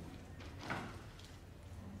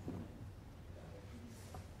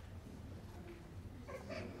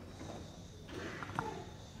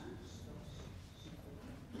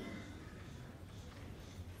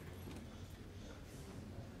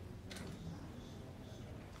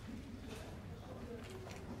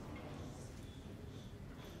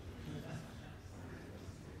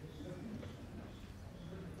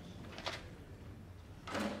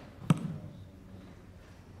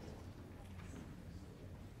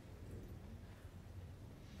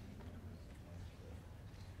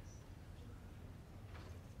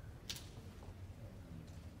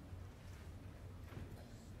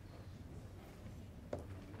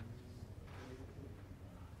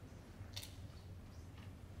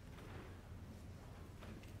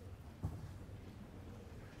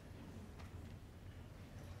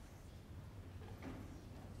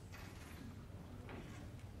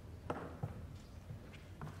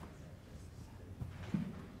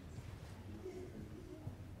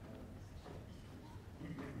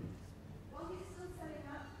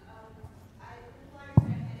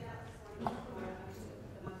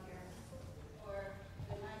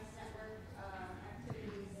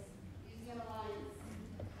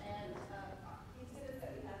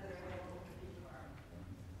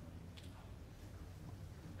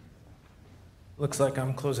 Looks like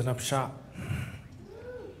I'm closing up shop.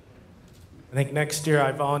 I think next year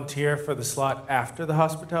I volunteer for the slot after the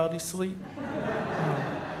hospitality suite.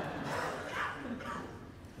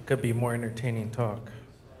 could be more entertaining talk.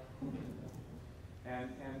 And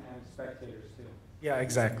spectators too. Yeah,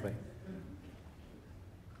 exactly.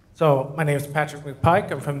 So my name is Patrick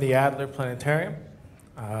McPike. I'm from the Adler Planetarium.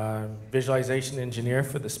 Visualization engineer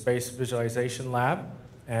for the Space Visualization Lab.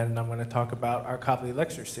 And I'm going to talk about our Copley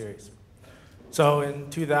Lecture Series. So in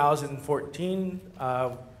 2014,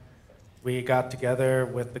 we got together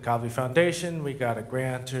with the Copley Foundation. We got a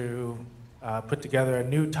grant to put together a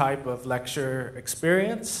new type of lecture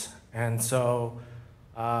experience. And so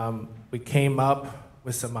we came up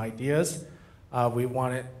with some ideas. We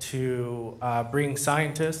wanted to bring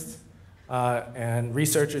scientists and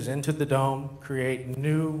researchers into the dome, create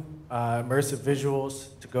new immersive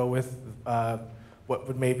visuals to go with what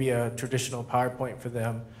would maybe a traditional PowerPoint for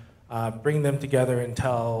them, bring them together and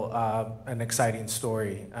tell an exciting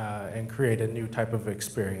story and create a new type of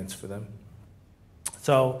experience for them.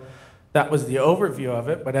 So that was the overview of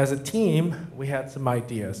it, but as a team, we had some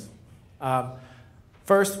ideas.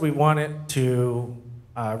 First, we wanted to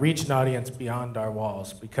reach an audience beyond our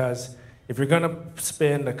walls, because if you're going to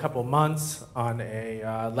spend a couple months on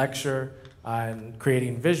a lecture and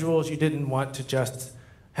creating visuals, you didn't want to just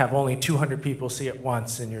have only 200 people see it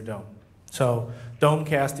once in your dome. So dome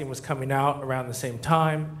casting was coming out around the same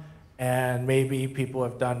time, and maybe people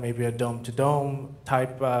have done maybe a dome-to-dome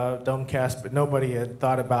type dome cast, but nobody had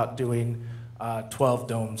thought about doing 12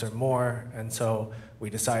 domes or more, and so we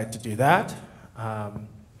decided to do that.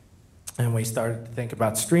 And we started to think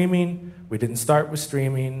about streaming. We didn't start with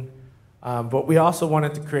streaming, but we also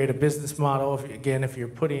wanted to create a business model. Again, if you're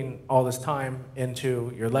putting all this time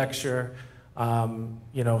into your lecture,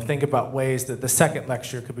 think about ways that the second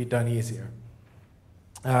lecture could be done easier.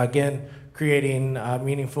 Again, creating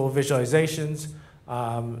meaningful visualizations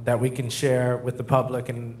that we can share with the public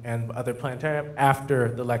and other planetarium after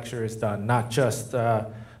the lecture is done, not just the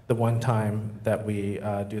one time that we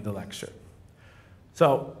do the lecture.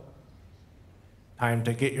 So, time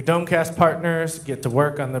to get your Domecast partners, get to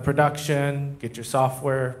work on the production, get your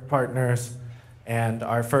software partners, and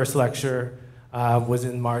our first lecture was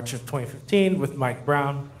in March of 2015 with Mike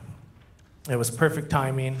Brown. It was perfect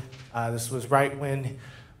timing. This was right when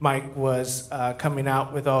Mike was coming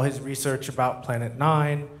out with all his research about Planet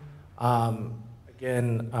 9.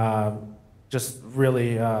 Just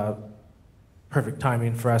really perfect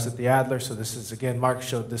timing for us at the Adler. So this is, again, Mark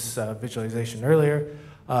showed this visualization earlier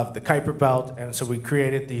of the Kuiper Belt, and so we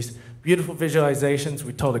created these beautiful visualizations.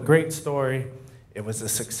 We told a great story. It was a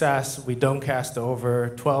success. We domecast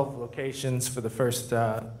over 12 locations for the first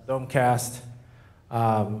domecast.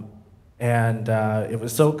 It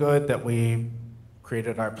was so good that we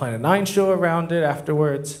created our Planet 9 show around it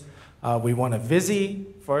afterwards. We won a Vizzy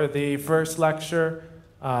for the first lecture.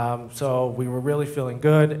 So we were really feeling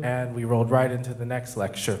good, and we rolled right into the next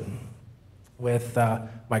lecture with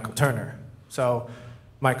Michael Turner. So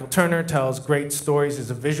Michael Turner tells great stories.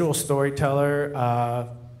 He's a visual storyteller.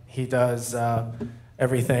 He does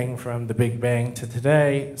everything from the Big Bang to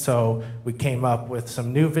today. So we came up with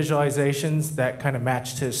some new visualizations that kind of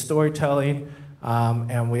matched his storytelling.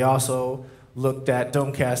 And we also looked at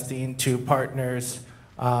domecasting to partners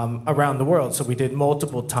around the world. So we did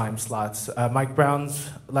multiple time slots. Mike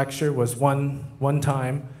Brown's lecture was one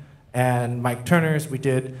time, and Mike Turner's, we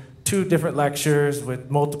did 2 different lectures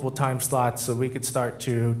with multiple time slots so we could start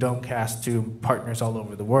to domecast to partners all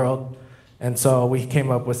over the world. And so we came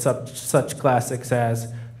up with such classics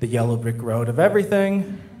as the Yellow Brick Road of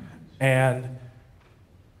Everything and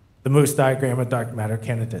the Moose Diagram of Dark Matter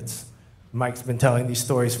Candidates. Mike's been telling these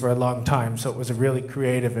stories for a long time, so it was a really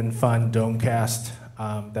creative and fun domecast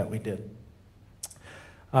that we did.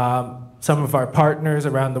 Some of our partners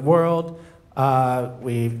around the world,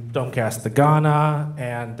 we domecast to Ghana,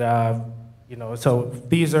 and so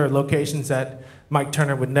these are locations that Mike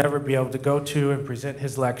Turner would never be able to go to and present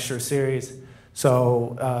his lecture series.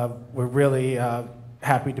 So we're really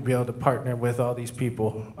happy to be able to partner with all these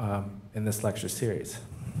people in this lecture series.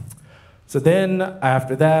 So then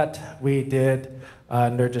after that, we did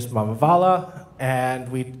Nurjis Mamavala, and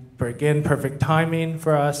again, perfect timing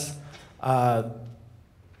for us.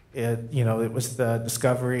 It was the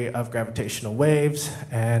discovery of gravitational waves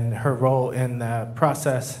and her role in the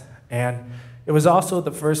process. And it was also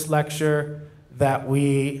the first lecture that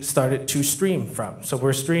we started to stream from. So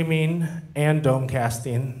we're streaming and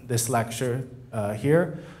domecasting this lecture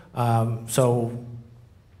here. So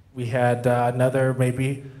we had another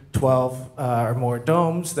maybe 12 or more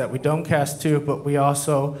domes that we domecast to, but we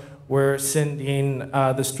also were sending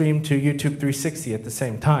the stream to YouTube 360 at the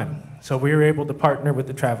same time. So we were able to partner with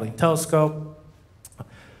the Traveling Telescope.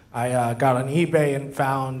 I got on eBay and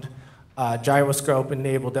found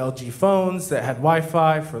gyroscope-enabled LG phones that had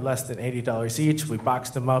Wi-Fi for less than $80 each. We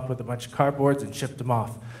boxed them up with a bunch of cardboards and shipped them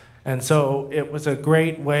off. And so it was a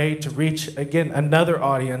great way to reach, again, another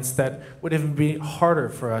audience that would even be harder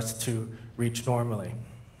for us to reach normally.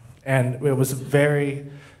 And it was very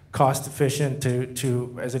cost efficient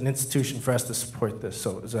as an institution for us to support this.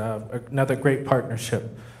 So it was another great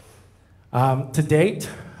partnership. To date,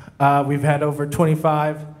 we've had over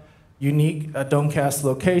 25 unique Domecast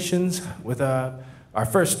locations. With our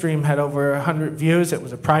first stream had over 100 views. It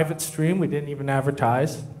was a private stream. We didn't even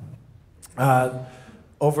advertise.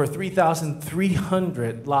 Over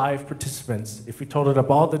 3,300 live participants, if we totaled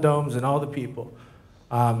up all the domes and all the people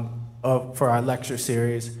for our lecture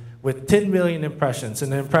series, with 10 million impressions.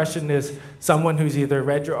 And an impression is someone who's either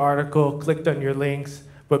read your article, clicked on your links,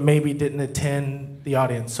 but maybe didn't attend the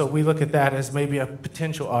audience. So we look at that as maybe a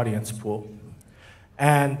potential audience pool.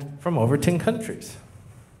 And from over 10 countries.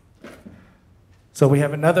 So we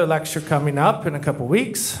have another lecture coming up in a couple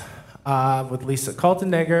weeks with Lisa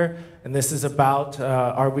Kaltenegger, and this is about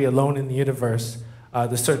Are We Alone in the Universe?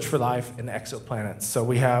 The Search for Life in Exoplanets. So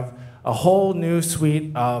we have a whole new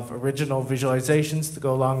suite of original visualizations to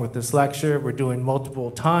go along with this lecture. We're doing multiple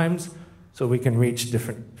times so we can reach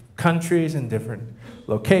different countries and different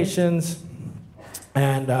locations.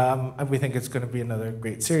 And we think it's going to be another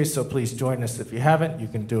great series, so please join us if you haven't. You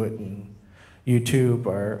can do it in YouTube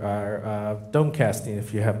or Domecasting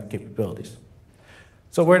if you have the capabilities.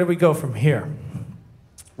 So where do we go from here?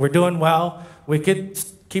 We're doing well. We could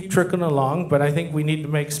keep trickling along, but I think we need to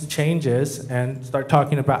make some changes and start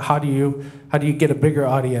talking about how do you get a bigger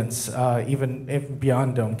audience, even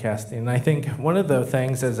beyond Domecasting. And I think one of the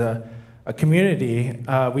things as a community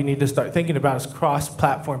we need to start thinking about is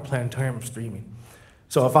cross-platform planetarium streaming.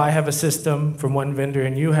 So if I have a system from one vendor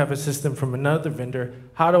and you have a system from another vendor,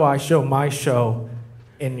 how do I show my show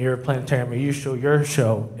in your planetarium or you show your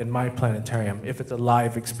show in my planetarium if it's a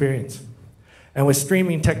live experience? And with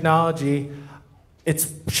streaming technology, it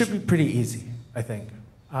should be pretty easy, I think.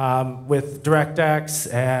 With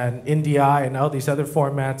DirectX and NDI and all these other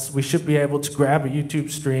formats, we should be able to grab a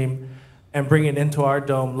YouTube stream and bring it into our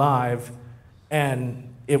dome live,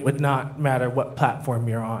 and it would not matter what platform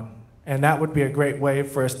you're on. And that would be a great way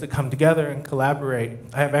for us to come together and collaborate.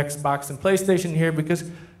 I have Xbox and PlayStation here because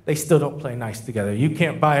they still don't play nice together. You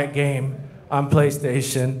can't buy a game on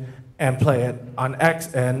PlayStation and play it on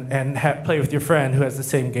X and play with your friend who has the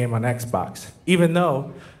same game on Xbox. Even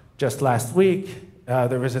though just last week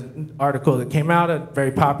there was an article that came out, a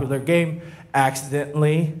very popular game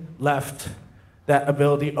accidentally left that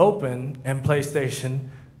ability open, and PlayStation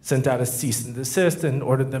sent out a cease and desist and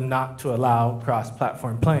ordered them not to allow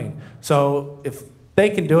cross-platform playing. So if they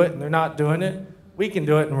can do it and they're not doing it, we can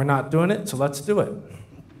do it and we're not doing it, so let's do it.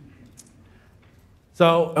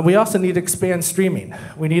 So we also need to expand streaming.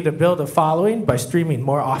 We need to build a following by streaming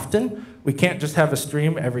more often. We can't just have a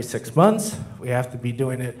stream every 6 months. We have to be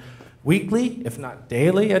doing it weekly, if not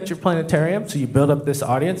daily, at your planetarium. So you build up this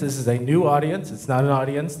audience. This is a new audience. It's not an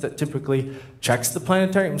audience that typically checks the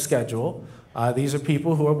planetarium schedule. These are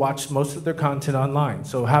people who have watched most of their content online.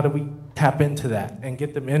 So how do we tap into that and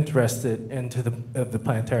get them interested into the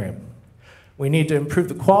planetarium? We need to improve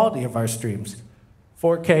the quality of our streams.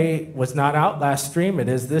 4K was not out last stream. It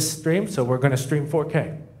is this stream, so we're going to stream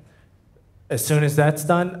 4K. As soon as that's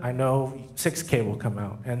done, I know 6K will come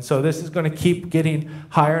out. And so this is going to keep getting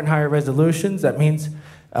higher and higher resolutions. That means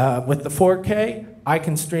with the 4K, I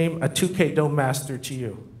can stream a 2K Dome Master to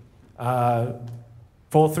you.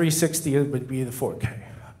 Full 360 would be the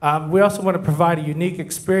 4K. We also want to provide a unique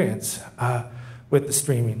experience with the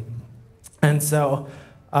streaming. And so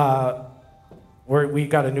we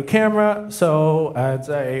got a new camera, so it's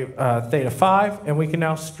a Theta 5, and we can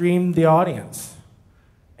now stream the audience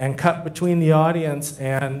and cut between the audience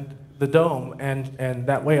and the dome, and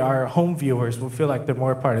that way our home viewers will feel like they're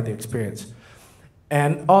more a part of the experience.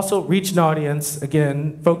 And also reach an audience,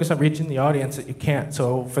 again, focus on reaching the audience that you can't.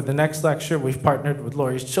 So for the next lecture, we've partnered with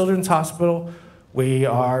Laurie's Children's Hospital. We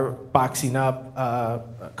are boxing up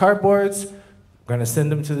cardboards. We're going to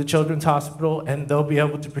send them to the Children's Hospital, and they'll be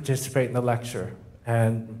able to participate in the lecture,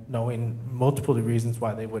 and knowing multiple reasons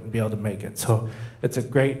why they wouldn't be able to make it. So it's a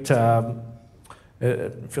great,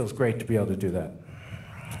 it feels great to be able to do that.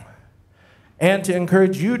 And to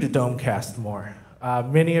encourage you to Domecast more.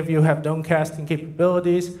 Many of you have Domecasting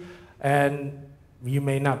capabilities, and you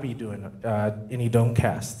may not be doing any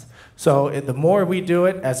Domecast. So the more we do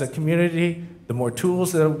it as a community, the more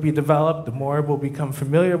tools that will be developed, the more we'll become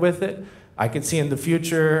familiar with it. I could see in the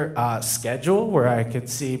future schedule where I could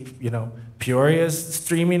see, Peoria's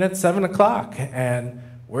streaming at 7 o'clock, and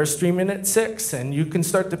we're streaming at 6, and you can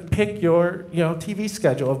start to pick your TV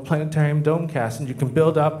schedule of Planetarium Domecast, and you can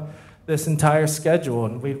build up this entire schedule,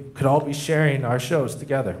 and we could all be sharing our shows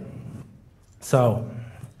together. So,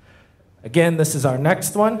 again, this is our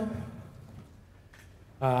next one.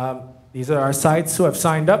 These are our sites who have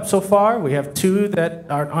signed up so far. We have 2 that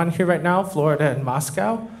are on here right now, Florida and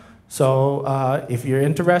Moscow. So if you're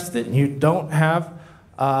interested and you don't have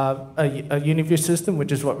a UniView system,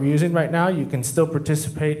 which is what we're using right now, you can still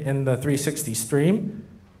participate in the 360 stream,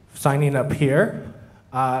 signing up here.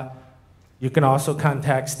 You can also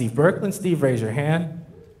contact Steve Berkland. Steve, raise your hand.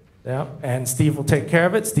 Yeah, and Steve will take care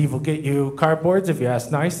of it. Steve will get you cardboards if you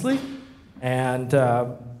ask nicely. And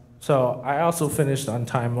so I also finished on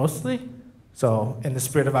time mostly. So in the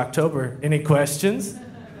spirit of October, any questions?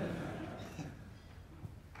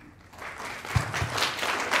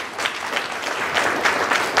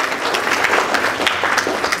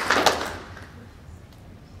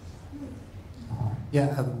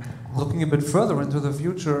 Yeah, looking a bit further into the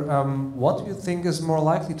future, what do you think is more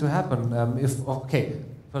likely to happen?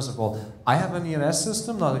 First of all, I have an ENS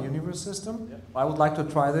system, not a UniView system. Yep. I would like to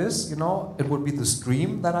try this. It would be the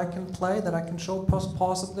stream that I can play, that I can show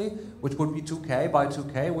possibly, which would be 2K by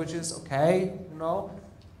 2K, which is okay,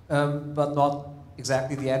 but not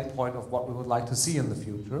exactly the end point of what we would like to see in the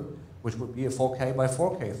future, which would be a 4K by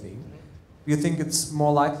 4K thing. Do you think it's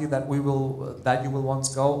more likely that you will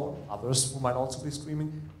once go, or others who might also be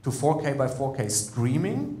streaming, to 4K by 4K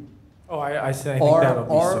streaming? Oh, I think that'll be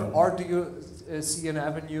soon. Or do you see an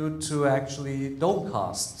avenue to actually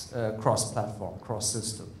Domecast cross-platform,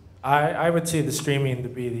 cross-system? I would see the streaming to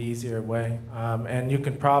be the easier way. And you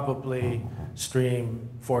can probably stream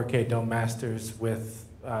 4K Dome Masters with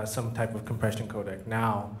some type of compression codec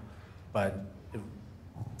now, but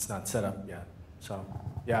it's not set up yet. So,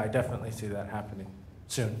 yeah, I definitely see that happening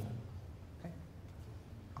soon.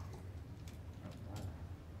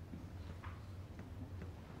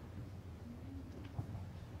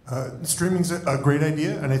 Streaming's a great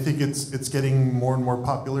idea, and I think it's getting more and more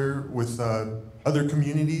popular with other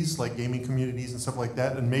communities, like gaming communities and stuff like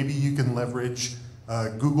that, and maybe you can leverage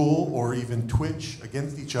Google or even Twitch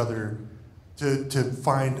against each other to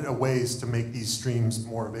find ways to make these streams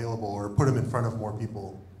more available or put them in front of more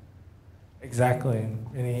people. Exactly.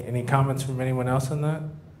 Any comments from anyone else on that?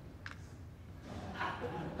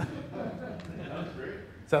 Sounds great.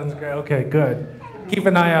 Sounds great. Okay, good. Keep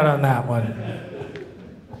an eye out on that one.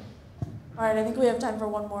 All right, I think we have time for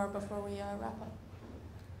one more before we wrap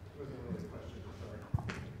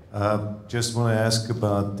up. Just want to ask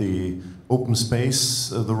about the open space,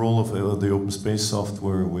 the role of the open space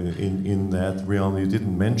software in that realm. You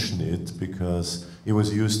didn't mention it because it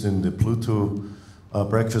was used in the Pluto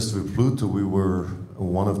Breakfast with Pluto. We were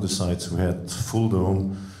one of the sites who had full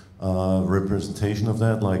dome representation of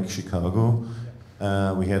that, like Chicago.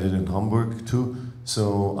 We had it in Hamburg too.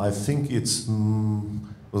 So I think it's,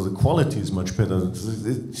 well, the quality is much better.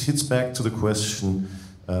 It hits back to the question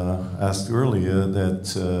asked earlier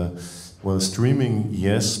that, well, streaming,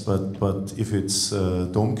 yes, but if it's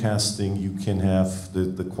dome casting, you can have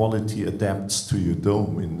the quality adapts to your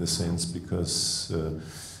dome in the sense, because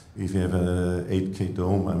if you have a 8K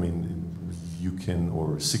dome, I mean, you can,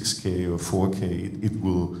 or 6K or 4K, it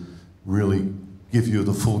will really give you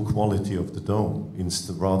the full quality of the dome.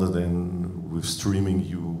 Rather than with streaming,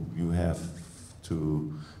 you have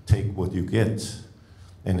to take what you get.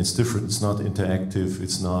 And it's different, it's not interactive,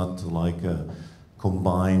 it's not like a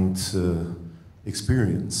combined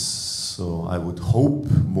experience. So I would hope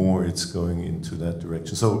more it's going into that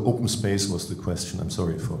direction. So open space was the question, I'm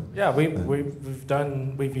sorry for. Yeah, we've used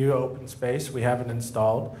open space, we haven't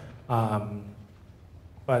installed.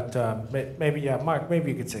 But maybe, yeah, Mark,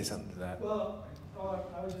 maybe you could say something to that. Well,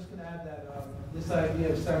 I was just going to add that this idea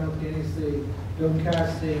of simultaneously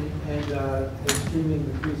domecasting and streaming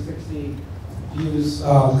the 360 views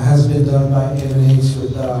has been done by AMH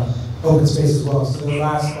with open space as well. So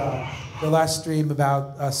the last stream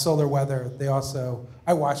about solar weather,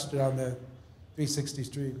 I watched it on the 360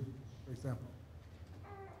 stream, for example.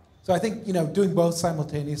 So I think doing both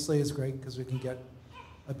simultaneously is great because we can get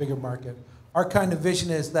a bigger market. Our kind of vision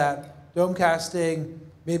is that domecasting,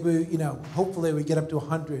 maybe hopefully we get up to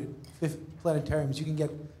 100 planetariums. You can get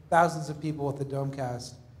thousands of people with the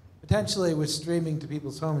domecast. Potentially with streaming to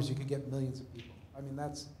people's homes, you could get millions of people. I mean,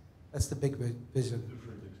 that's the big vision.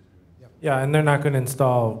 Yep. Yeah, and they're not going to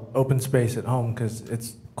install open space at home because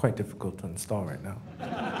it's quite difficult to install right now.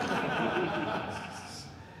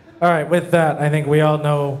 All right, with that, I think we all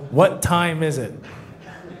know what time is it.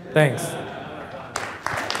 Thanks.